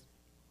faithfulness.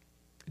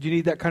 Do you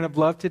need that kind of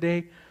love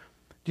today?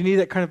 Do you need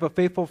that kind of a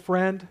faithful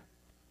friend?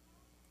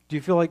 Do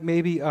you feel like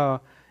maybe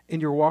in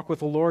your walk with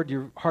the Lord,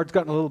 your heart's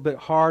gotten a little bit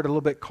hard, a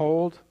little bit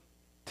cold?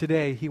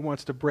 Today, he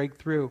wants to break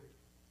through.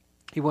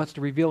 He wants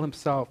to reveal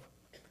himself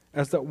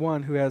as that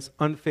one who has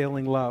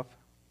unfailing love,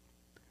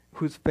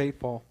 who's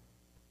faithful.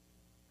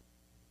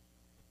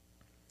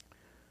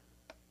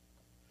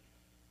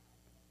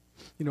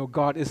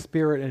 God is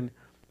spirit and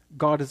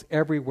God is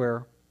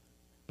everywhere.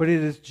 But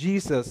it is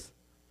Jesus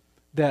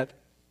that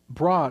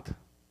brought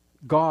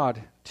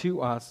God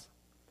to us.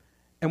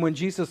 And when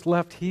Jesus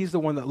left, he's the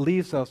one that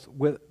leaves us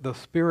with the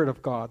Spirit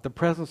of God, the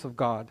presence of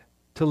God,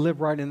 to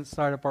live right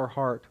inside of our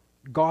heart.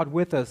 God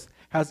with us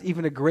has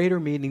even a greater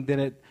meaning than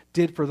it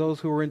did for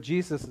those who were in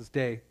Jesus'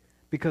 day,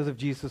 because of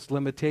Jesus'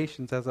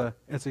 limitations as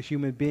a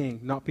human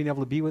being, not being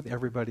able to be with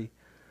everybody.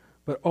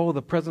 but oh,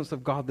 the presence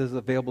of God that is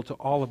available to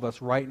all of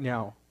us right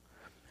now.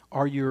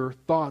 Are your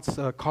thoughts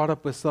caught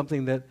up with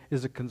something that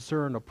is a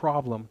concern, a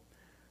problem?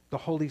 The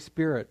Holy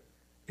Spirit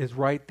is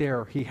right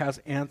there. He has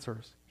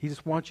answers. He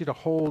just wants you to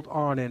hold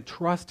on and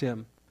trust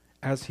him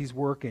as he's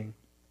working.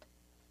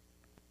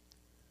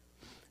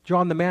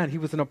 John the man, he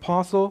was an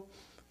apostle,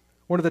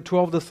 one of the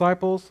 12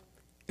 disciples.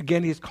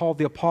 Again, he's called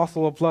the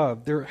apostle of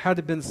love. There had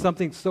to have been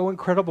something so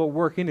incredible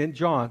working in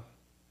John.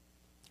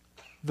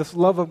 This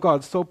love of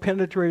God so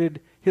penetrated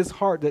his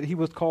heart that he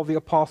was called the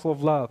apostle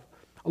of love.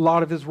 A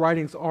lot of his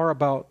writings are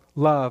about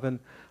love and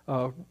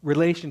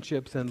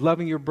relationships and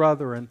loving your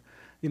brother and,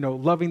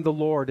 loving the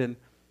Lord. And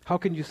how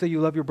can you say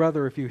you love your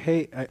brother if you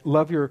hate,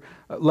 love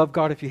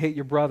God if you hate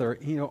your brother?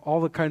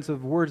 All the kinds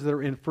of words that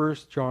are in 1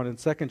 John and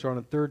 2 John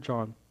and 3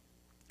 John.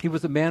 He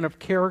was a man of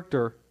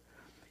character.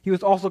 He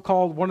was also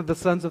called one of the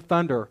sons of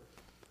thunder.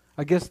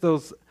 I guess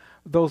those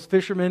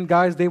fishermen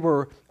guys, they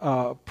were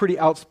pretty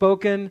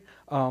outspoken,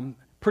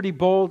 pretty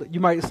bold.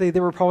 You might say they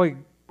were probably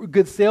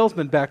good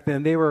salesmen back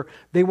then. They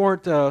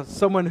weren't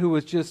someone who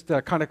was just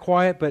kind of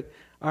quiet, but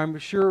I'm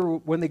sure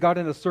when they got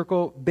in a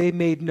circle, they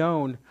made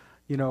known,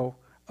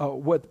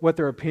 what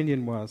their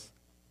opinion was.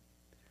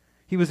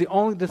 He was the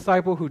only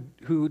disciple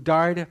who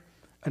died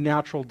a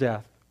natural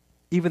death,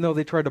 even though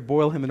they tried to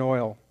boil him in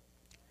oil.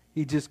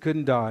 He just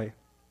couldn't die.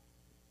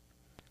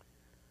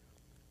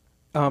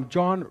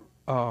 John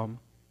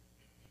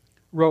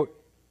wrote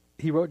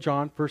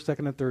John, 1st,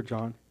 2nd, and 3rd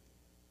John.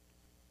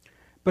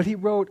 But he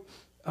wrote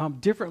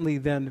differently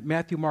than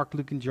Matthew, Mark,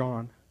 Luke, and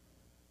John.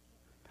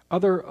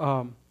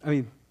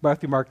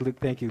 Matthew, Mark, Luke,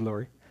 thank you,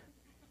 Lori.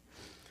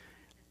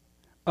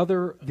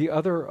 The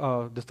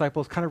other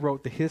disciples kind of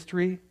wrote the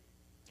history.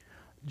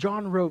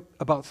 John wrote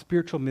about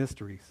spiritual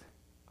mysteries.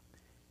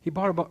 He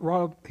wrote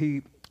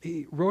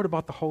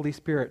about the Holy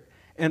Spirit.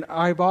 And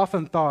I've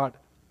often thought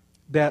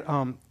that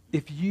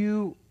if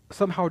you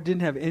somehow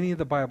didn't have any of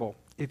the Bible,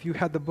 if you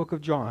had the book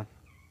of John,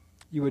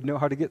 you would know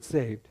how to get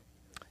saved.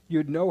 You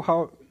would know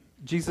how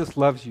Jesus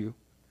loves you.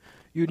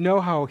 You'd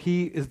know how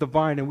he is the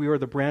vine and we are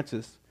the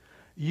branches.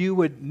 You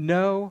would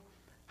know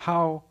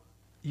how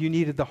you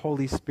needed the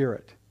Holy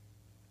Spirit.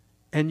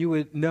 And you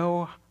would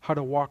know how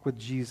to walk with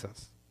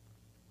Jesus.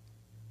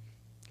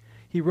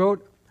 He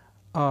wrote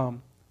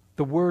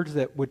the words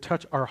that would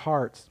touch our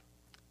hearts,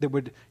 that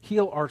would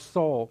heal our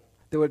soul,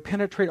 that would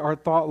penetrate our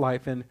thought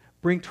life and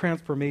bring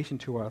transformation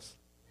to us.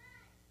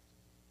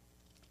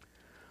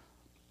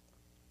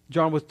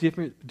 John was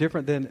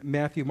different than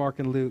Matthew, Mark,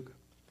 and Luke.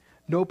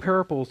 No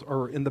parables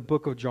are in the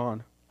book of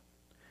John.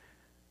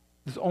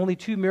 There's only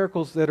 2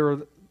 miracles that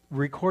are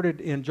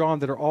recorded in John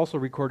that are also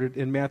recorded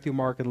in Matthew,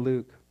 Mark, and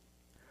Luke.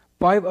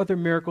 5 other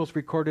miracles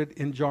recorded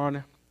in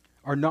John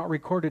are not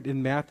recorded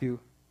in Matthew,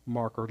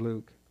 Mark, or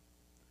Luke.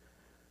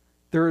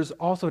 There is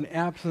also an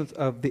absence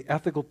of the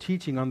ethical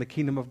teaching on the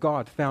kingdom of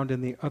God found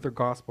in the other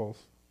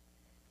Gospels.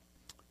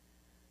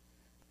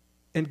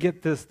 And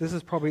get this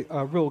is probably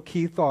a real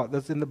key thought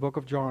that's in the book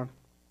of John.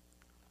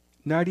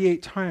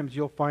 98 times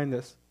you'll find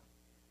this.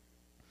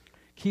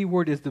 Key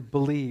word is to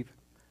believe.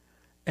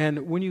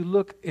 And when you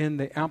look in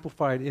the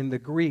Amplified, in the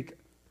Greek,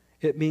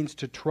 it means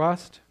to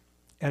trust,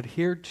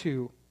 adhere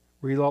to,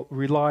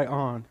 rely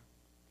on.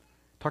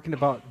 Talking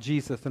about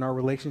Jesus and our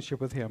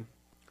relationship with him.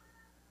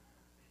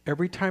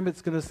 Every time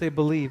it's going to say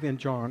believe in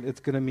John,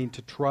 it's going to mean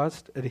to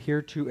trust,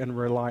 adhere to, and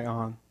rely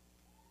on.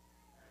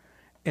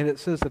 And it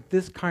says that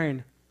this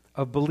kind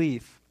of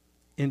belief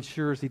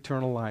ensures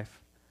eternal life.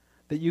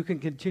 That you can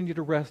continue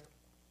to rest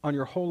on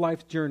your whole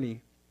life's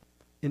journey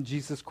in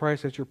Jesus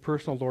Christ as your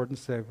personal Lord and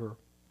Savior.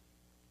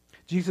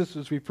 Jesus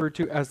was referred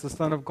to as the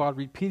Son of God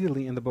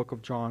repeatedly in the book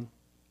of John.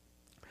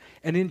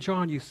 And in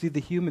John, you see the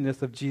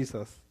humanness of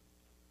Jesus.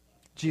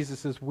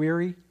 Jesus is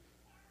weary.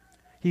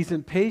 He's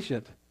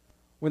impatient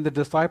when the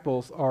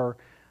disciples are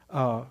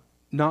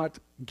not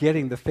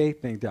getting the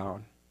faith thing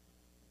down.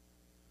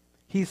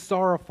 He's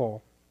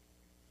sorrowful.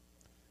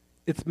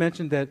 It's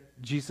mentioned that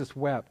Jesus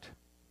wept.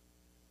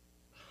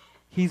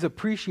 He's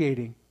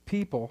appreciating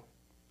people,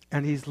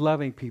 and he's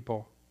loving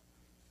people.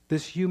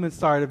 This human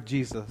side of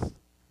Jesus,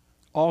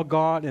 all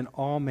God and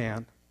all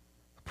man,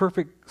 a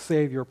perfect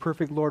Savior, a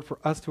perfect Lord for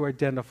us to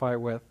identify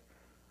with.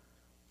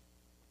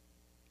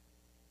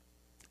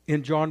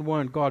 In John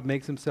 1, God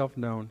makes himself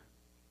known.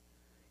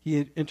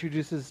 He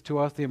introduces to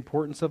us the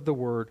importance of the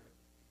Word.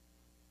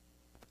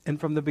 And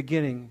from the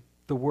beginning,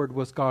 the Word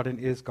was God and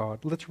is God.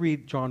 Let's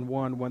read John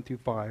 1, 1 through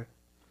 5.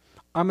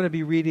 I'm going to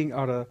be reading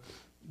out of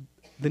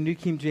the New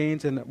King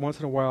James and once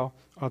in a while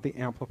out of the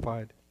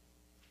Amplified.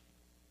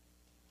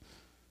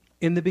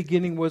 In the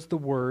beginning was the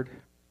Word,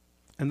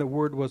 and the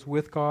Word was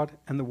with God,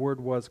 and the Word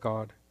was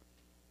God.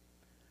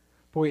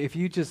 Boy, if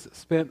you just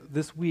spent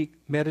this week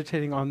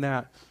meditating on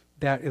that,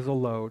 that is a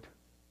load.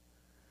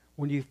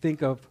 When you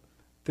think of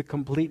the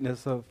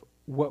completeness of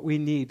what we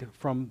need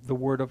from the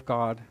Word of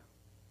God,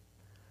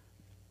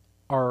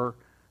 the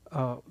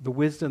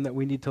wisdom that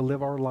we need to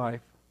live our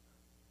life,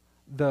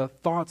 the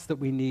thoughts that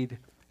we need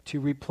to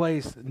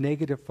replace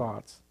negative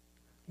thoughts.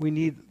 We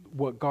need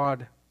what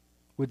God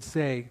would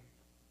say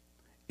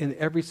in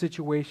every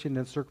situation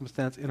and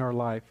circumstance in our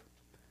life.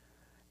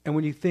 And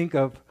when you think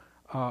of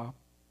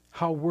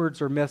how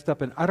words are messed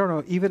up, and I don't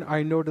know,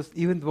 I noticed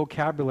even the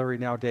vocabulary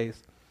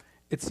nowadays,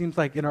 it seems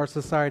like in our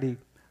society,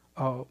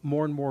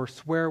 more and more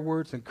swear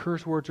words and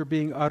curse words are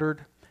being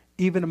uttered,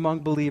 even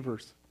among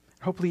believers.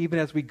 Hopefully, even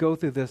as we go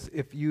through this,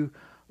 if you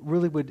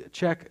really would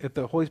check, if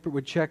the Holy Spirit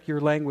would check your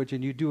language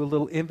and you do a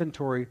little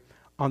inventory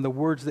on the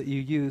words that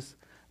you use,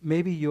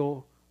 maybe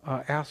you'll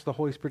ask the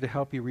Holy Spirit to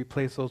help you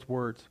replace those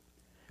words.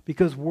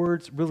 Because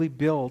words really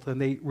build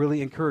and they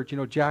really encourage.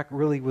 Jack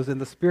really was in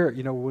the Spirit,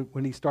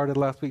 when he started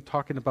last week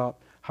talking about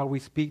how we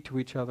speak to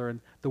each other and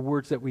the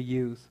words that we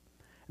use.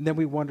 And then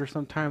we wonder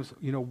sometimes,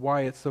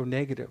 why it's so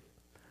negative.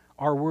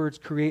 Our words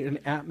create an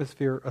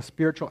atmosphere, a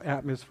spiritual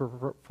atmosphere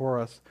for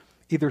us.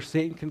 Either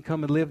Satan can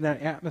come and live in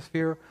that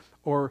atmosphere,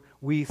 or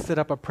we set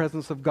up a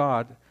presence of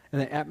God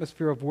and an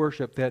atmosphere of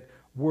worship that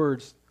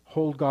words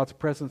hold God's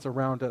presence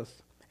around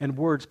us. And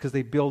words, because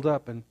they build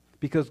up, and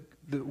because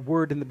the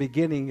word in the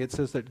beginning, it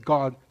says that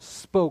God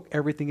spoke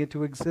everything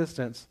into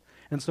existence.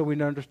 And so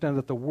we understand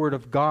that the Word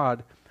of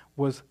God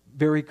was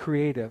very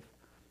creative.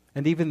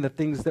 And even the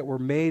things that were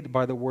made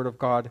by the Word of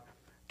God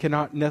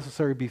cannot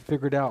necessarily be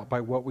figured out by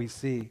what we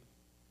see.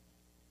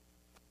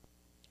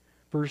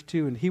 Verse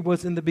 2, and he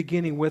was in the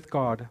beginning with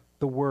God,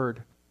 the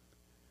Word.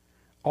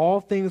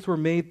 All things were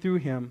made through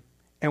him,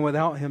 and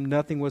without him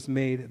nothing was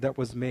made that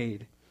was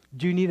made.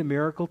 Do you need a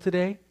miracle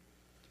today?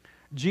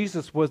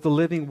 Jesus was the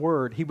living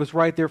Word. He was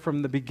right there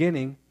from the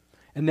beginning,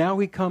 and now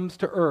he comes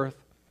to earth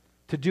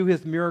to do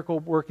his miracle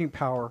working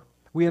power.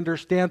 We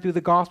understand through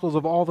the Gospels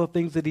of all the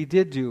things that he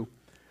did do,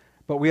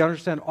 but we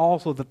understand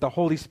also that the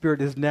Holy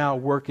Spirit is now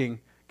working,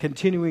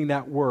 continuing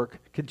that work,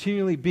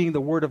 continually being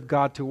the Word of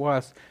God to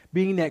us,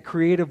 being that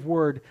creative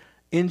Word,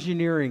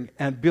 engineering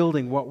and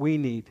building what we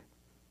need.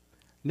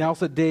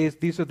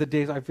 These are the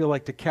days I feel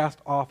like to cast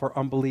off our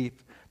unbelief,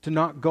 to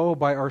not go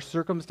by our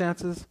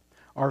circumstances,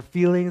 our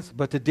feelings,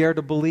 but to dare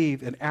to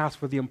believe and ask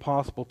for the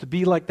impossible. To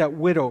be like that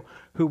widow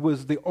who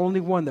was the only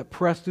one that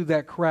pressed through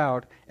that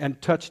crowd and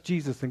touched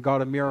Jesus and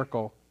got a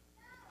miracle.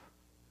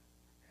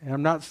 And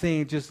I'm not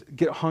saying just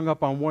get hung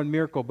up on one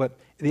miracle, but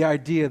the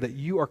idea that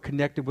you are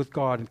connected with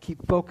God and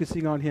keep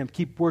focusing on him,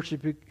 keep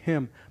worshiping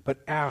him, but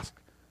ask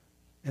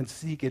and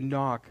seek and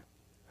knock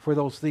for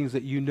those things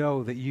that you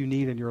know that you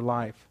need in your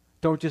life.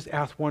 Don't just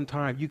ask one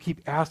time. You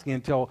keep asking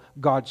until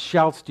God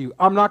shouts to you,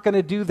 I'm not going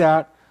to do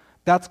that.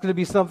 That's going to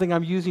be something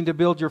I'm using to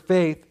build your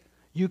faith.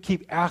 You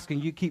keep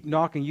asking, you keep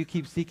knocking, you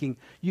keep seeking.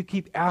 You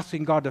keep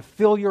asking God to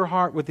fill your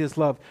heart with his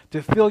love,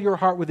 to fill your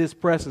heart with his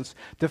presence,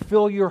 to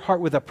fill your heart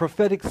with a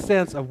prophetic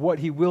sense of what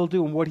he will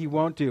do and what he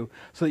won't do,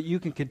 so that you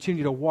can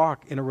continue to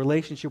walk in a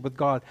relationship with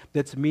God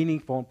that's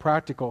meaningful and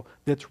practical,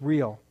 that's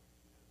real.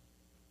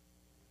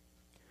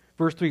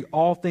 Verse 3,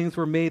 all things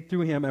were made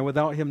through him, and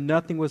without him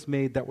nothing was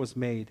made that was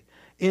made.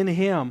 In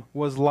him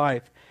was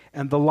life,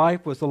 and the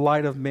life was the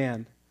light of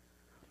man.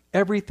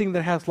 Everything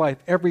that has life,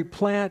 every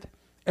plant,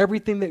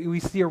 everything that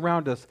we see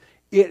around us,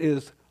 it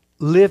is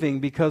living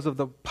because of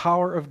the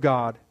power of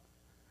God.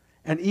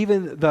 And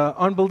even the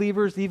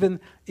unbelievers, even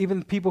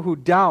people who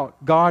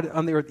doubt God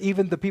on the earth,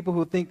 even the people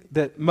who think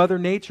that Mother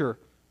Nature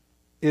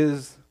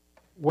is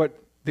what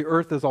the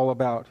earth is all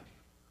about,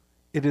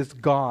 it is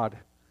God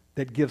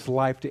that gives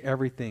life to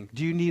everything.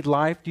 Do you need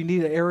life? Do you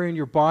need an area in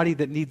your body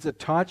that needs a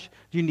touch?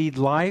 Do you need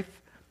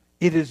life?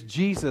 It is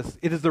Jesus.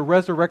 It is the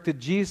resurrected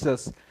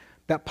Jesus,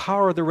 that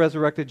power of the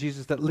resurrected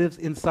Jesus that lives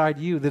inside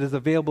you, that is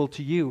available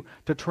to you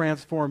to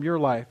transform your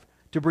life,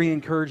 to bring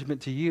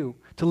encouragement to you,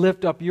 to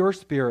lift up your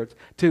spirits,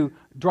 to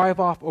drive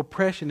off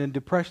oppression and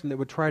depression that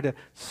would try to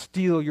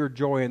steal your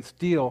joy and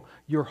steal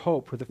your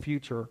hope for the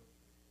future.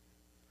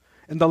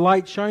 And the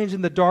light shines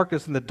in the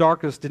darkness, and the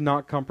darkness did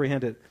not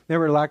comprehend it.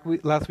 Remember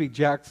last week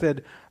Jack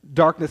said,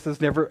 darkness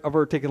has never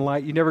overtaken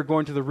light. You never go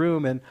into the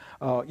room and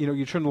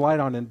you turn the light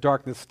on and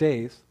darkness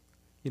stays.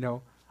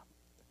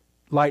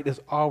 Light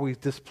is always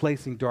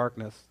displacing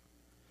darkness.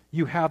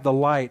 You have the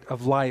light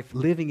of life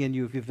living in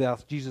you if you've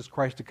asked Jesus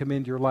Christ to come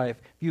into your life.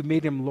 If you've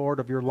made him Lord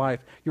of your life,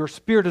 your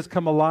spirit has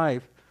come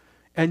alive,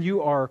 and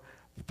you are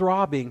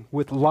throbbing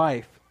with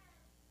life.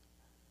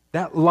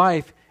 That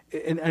life,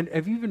 and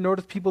have you even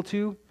noticed people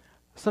too?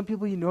 Some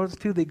people you notice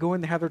too, they go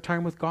in to have their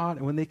time with God,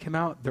 and when they come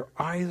out, their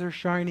eyes are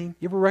shining.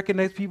 You ever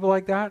recognize people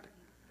like that?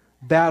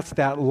 That's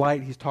that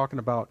light he's talking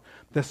about.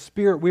 The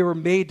Spirit, we were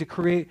made to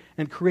create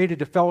and created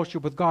to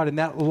fellowship with God, and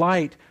that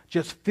light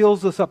just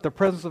fills us up. The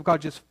presence of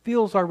God just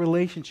fills our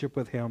relationship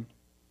with him.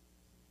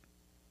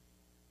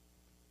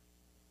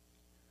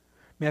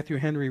 Matthew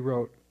Henry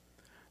wrote,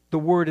 the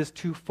word is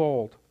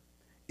twofold.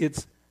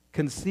 It's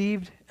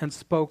conceived and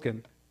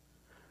spoken.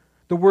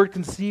 The word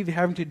conceived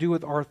having to do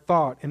with our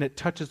thought, and it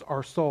touches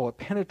our soul. It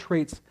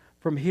penetrates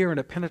from here, and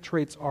it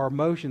penetrates our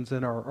emotions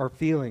and our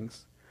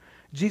feelings.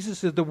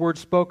 Jesus is the word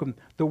spoken,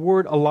 the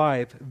word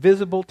alive,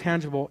 visible,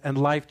 tangible, and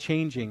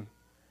life-changing.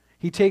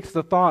 He takes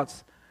the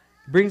thoughts,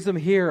 brings them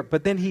here,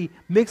 but then he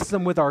mixes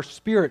them with our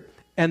spirit,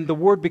 and the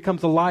word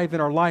becomes alive in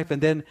our life,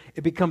 and then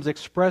it becomes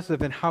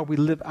expressive in how we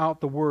live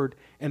out the word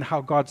and how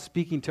God's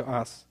speaking to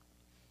us.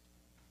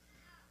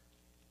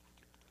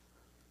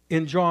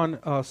 in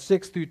John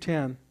 6 through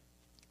 10.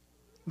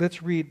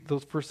 Let's read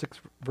those first 6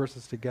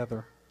 verses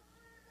together.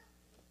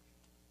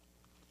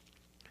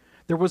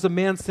 There was a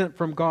man sent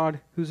from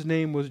God whose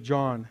name was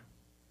John.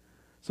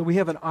 So we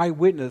have an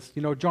eyewitness.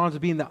 You know, John's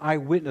being the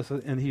eyewitness,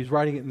 and he's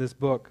writing it in this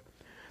book.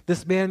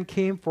 This man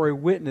came for a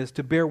witness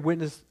to bear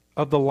witness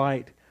of the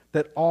light,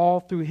 that all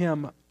through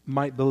him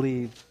might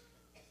believe.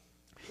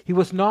 He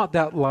was not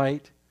that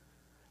light,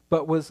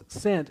 but was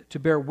sent to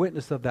bear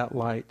witness of that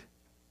light.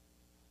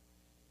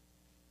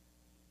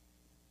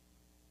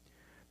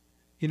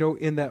 You know,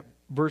 in that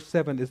verse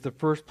 7 is the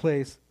first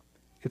place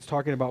it's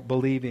talking about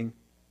believing.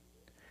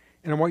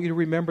 And I want you to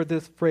remember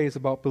this phrase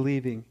about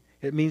believing.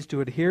 It means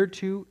to adhere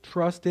to,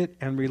 trust it,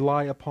 and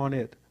rely upon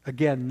it.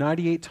 Again,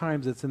 98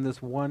 times it's in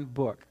this one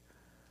book.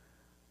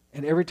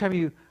 And every time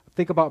you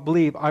think about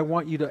believe, I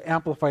want you to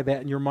amplify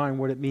that in your mind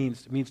what it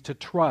means. It means to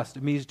trust.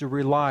 It means to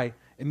rely.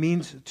 It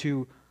means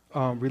to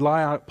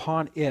rely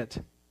upon it.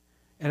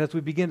 And as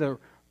we begin to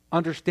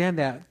understand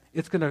that,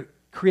 it's going to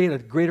create a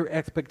greater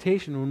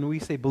expectation. When we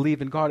say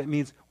believe in God, it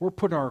means we're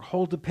putting our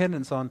whole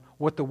dependence on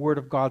what the Word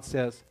of God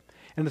says.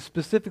 And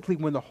specifically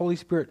when the Holy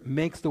Spirit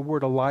makes the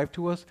Word alive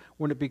to us,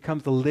 when it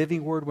becomes the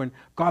living Word, when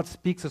God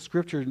speaks a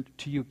Scripture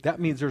to you, that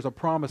means there's a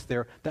promise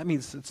there. That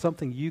means it's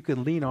something you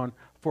can lean on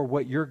for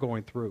what you're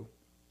going through.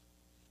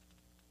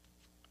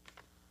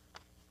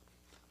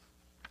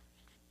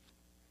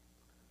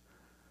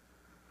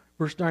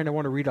 Verse 9, I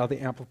want to read out the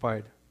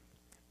Amplified.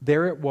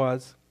 There it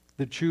was,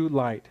 the true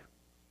light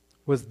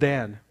was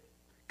then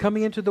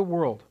coming into the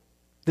world,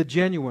 the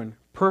genuine,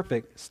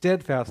 perfect,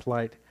 steadfast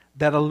light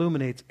that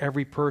illuminates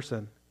every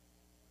person.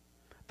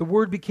 The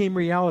Word became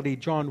reality,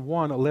 John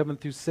 1, 11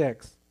 through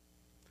 6.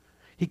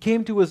 He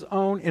came to his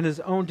own, and his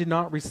own did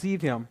not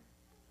receive him.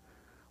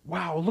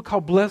 Wow, look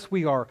how blessed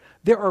we are.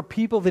 There are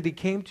people that he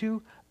came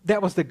to.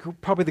 That was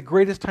probably the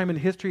greatest time in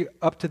history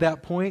up to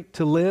that point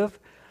to live.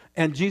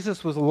 And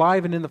Jesus was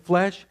alive and in the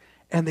flesh,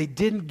 and they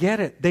didn't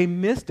get it. They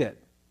missed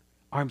it.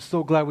 I'm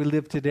so glad we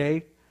live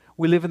today.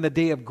 We live in the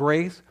day of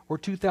grace. We're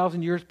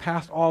 2,000 years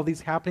past all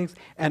these happenings,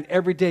 and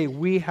every day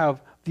we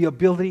have the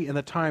ability and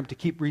the time to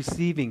keep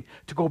receiving,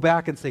 to go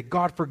back and say,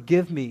 God,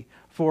 forgive me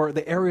for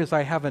the areas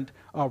I haven't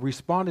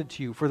responded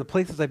to you, for the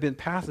places I've been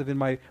passive in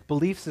my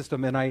belief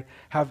system and I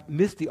have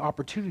missed the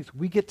opportunities.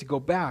 We get to go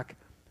back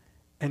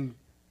and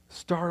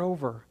start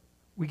over.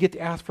 We get to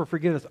ask for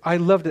forgiveness. I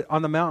loved it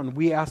on the mountain.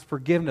 We asked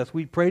forgiveness.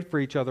 We prayed for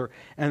each other,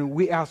 and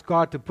we asked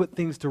God to put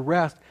things to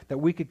rest, that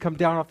we could come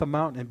down off the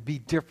mountain and be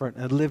different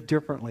and live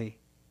differently.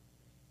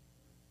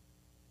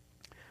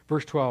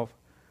 Verse 12.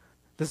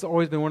 This has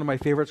always been one of my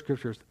favorite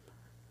scriptures.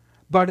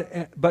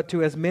 But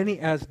to as many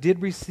as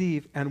did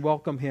receive and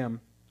welcome him,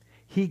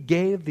 he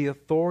gave the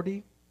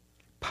authority,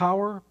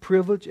 power,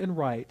 privilege, and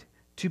right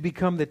to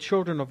become the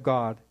children of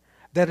God.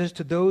 That is,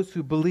 to those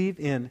who believe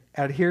in,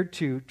 adhere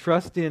to,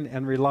 trust in,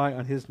 and rely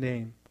on his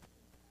name.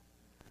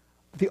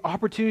 The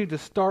opportunity to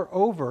start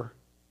over.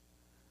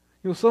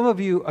 You know, some of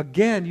you,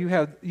 again,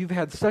 you've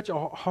had such a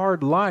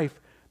hard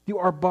life. You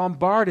are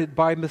bombarded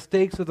by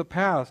mistakes of the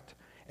past.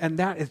 And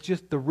that is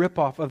just the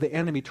ripoff of the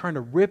enemy trying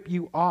to rip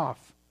you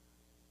off.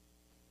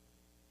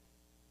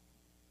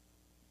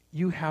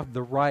 You have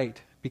the right,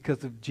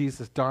 because of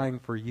Jesus dying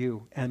for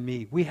you and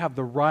me. We have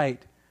the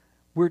right.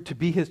 We're to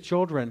be his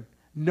children.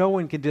 No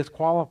one can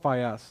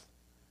disqualify us.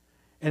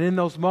 And in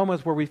those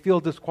moments where we feel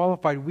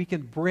disqualified, we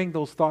can bring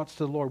those thoughts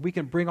to the Lord. We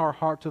can bring our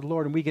heart to the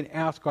Lord, and we can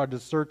ask God to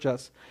search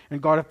us.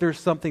 And God, if there's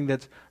something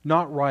that's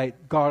not right,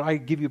 God, I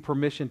give you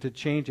permission to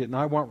change it, and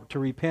I want to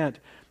repent.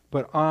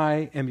 But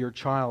I am your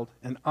child,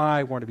 and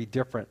I want to be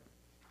different.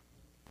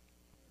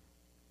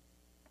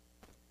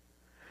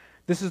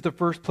 This is the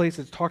first place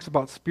it talks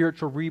about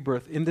spiritual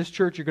rebirth. In this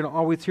church, you're going to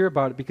always hear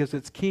about it because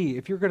it's key.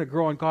 If you're going to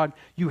grow in God,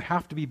 you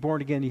have to be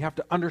born again. You have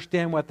to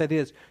understand what that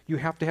is. You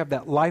have to have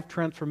that life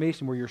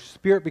transformation where your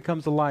spirit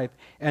becomes alive,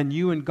 and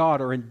you and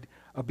God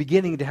are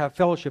beginning to have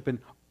fellowship and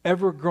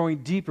ever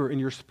growing deeper in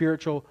your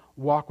spiritual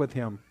walk with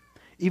him.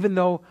 Even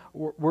though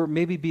we're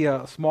maybe be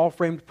a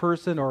small-framed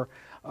person or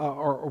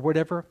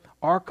whatever,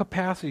 our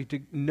capacity to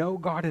know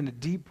God in a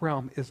deep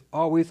realm is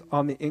always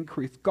on the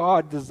increase.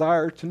 God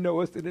desires to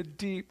know us in a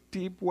deep,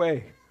 deep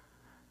way.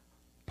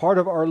 Part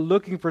of our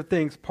looking for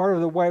things, part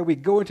of the way we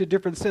go into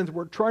different sins,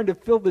 we're trying to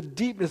fill the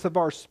deepness of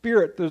our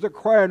spirit. There's a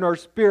cry in our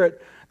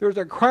spirit. There's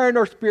a cry in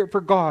our spirit for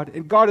God,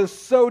 and God is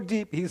so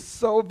deep. He's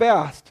so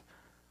vast.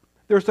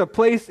 There's a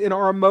place in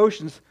our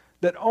emotions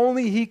that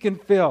only he can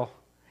fill.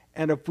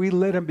 And if we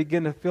let him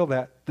begin to fill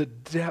that, the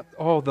depth,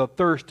 the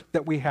thirst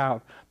that we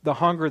have, the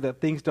hunger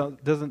that things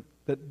don't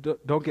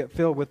get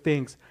filled with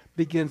things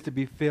begins to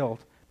be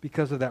filled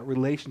because of that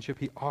relationship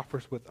he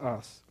offers with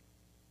us.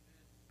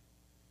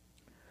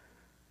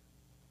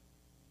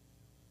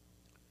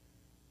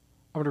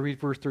 I'm going to read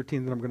verse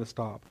 13, then I'm going to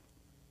stop.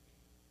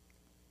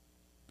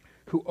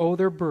 Who owe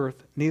their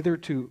birth neither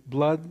to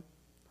blood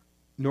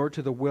nor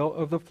to the will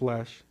of the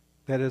flesh,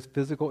 that is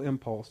physical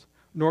impulse,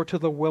 nor to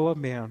the will of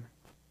man,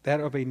 that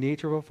of a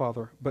nature of a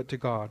father, but to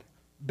God.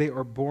 They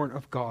are born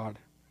of God.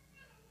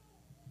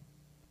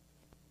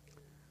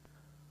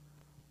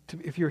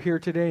 if you're here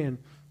today and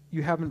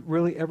you haven't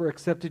really ever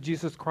accepted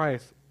Jesus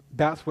Christ,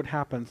 that's what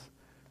happens.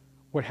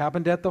 What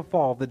happened at the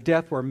fall, the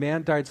death where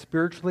man died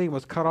spiritually and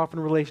was cut off in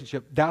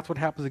relationship, that's what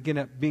happens again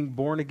at being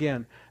born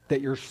again,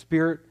 that your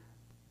spirit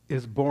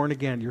is born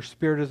again. Your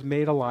spirit is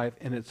made alive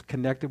and it's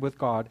connected with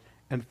God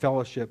and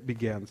fellowship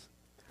begins.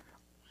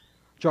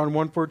 John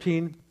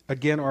 1:14,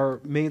 again our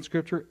main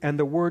scripture, and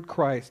the word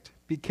Christ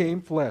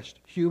became flesh,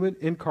 human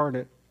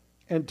incarnate,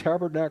 and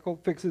tabernacle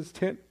fixed his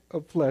tent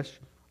of flesh,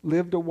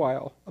 lived a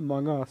while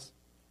among us.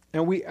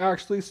 And we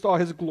actually saw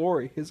his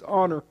glory, his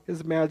honor,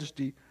 his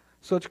majesty,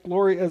 such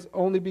glory as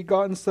only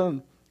begotten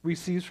Son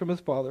receives from his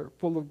Father,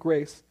 full of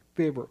grace,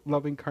 favor,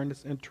 loving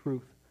kindness, and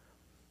truth.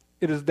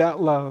 It is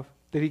that love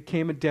that he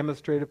came and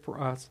demonstrated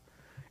for us.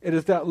 It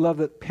is that love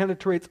that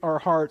penetrates our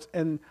hearts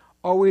and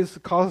always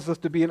causes us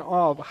to be in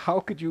awe of, how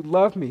could you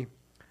love me?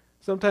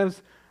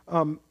 Sometimes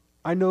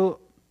I know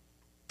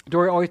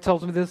Dory always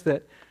tells me this,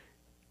 that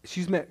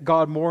she's met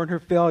God more in her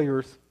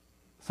failures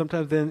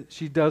sometimes than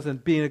she does in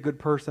being a good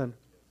person.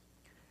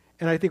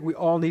 And I think we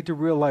all need to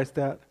realize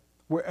that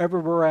wherever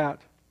we're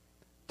at,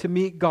 to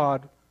meet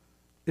God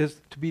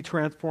is to be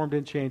transformed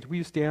and changed. Will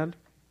you stand?